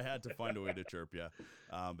 I had to find a way to chirp you.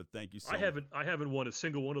 But thank you so much. I haven't won a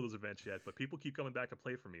single one of those events yet, but people keep coming back to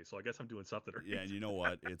play for me, so I guess I'm doing something right. Yeah, and you know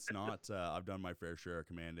what? It's not. I've done my fair share of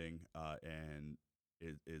commanding, and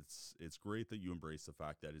it's great that you embrace the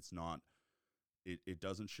fact that it's not. It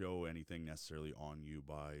doesn't show anything necessarily on you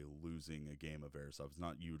by losing a game of Airsoft. It's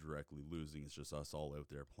not you directly losing. It's just us all out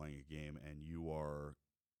there playing a game, and you are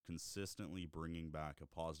consistently bringing back a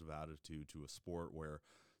positive attitude to a sport where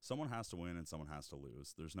someone has to win and someone has to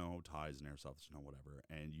lose. There's no ties in Airsoft. There's no whatever.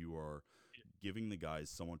 And you are giving the guys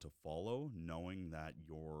someone to follow, knowing that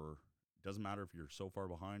doesn't matter if you're so far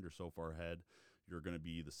behind or so far ahead, you're going to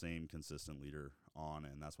be the same consistent leader on.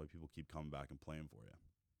 And that's why people keep coming back and playing for you.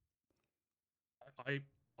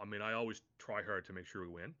 I mean, I always try hard to make sure we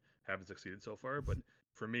win. Haven't succeeded so far, but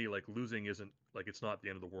for me, like losing isn't like it's not the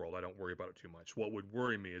end of the world. I don't worry about it too much. What would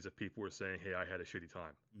worry me is if people were saying, "Hey, I had a shitty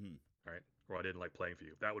time," right, or "I didn't like playing for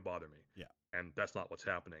you." That would bother me. Yeah, and that's not what's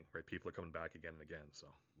happening, right? People are coming back again and again. So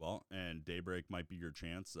well, and Daybreak might be your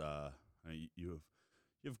chance. You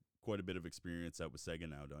have quite a bit of experience out with Sega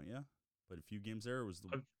now, don't you? Played a few games there.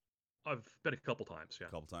 I've been a couple times. Yeah,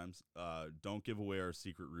 a couple times. Don't give away our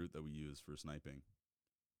secret route that we use for sniping.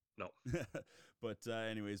 No. But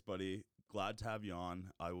anyways, buddy, glad to have you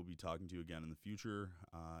on. I will be talking to you again in the future.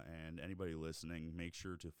 And anybody listening, make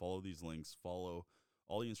sure to follow these links, follow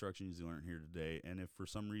all the instructions you learned here today. And if for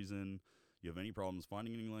some reason you have any problems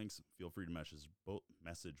finding any links, feel free to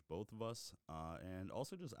message both of us. And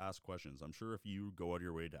also just ask questions. I'm sure if you go out of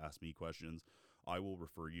your way to ask me questions, I will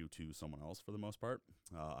refer you to someone else for the most part.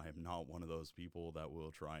 I am not one of those people that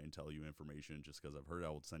will try and tell you information just because I've heard it. I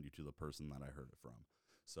will send you to the person that I heard it from.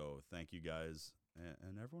 So thank you guys,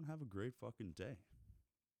 and everyone have a great fucking day.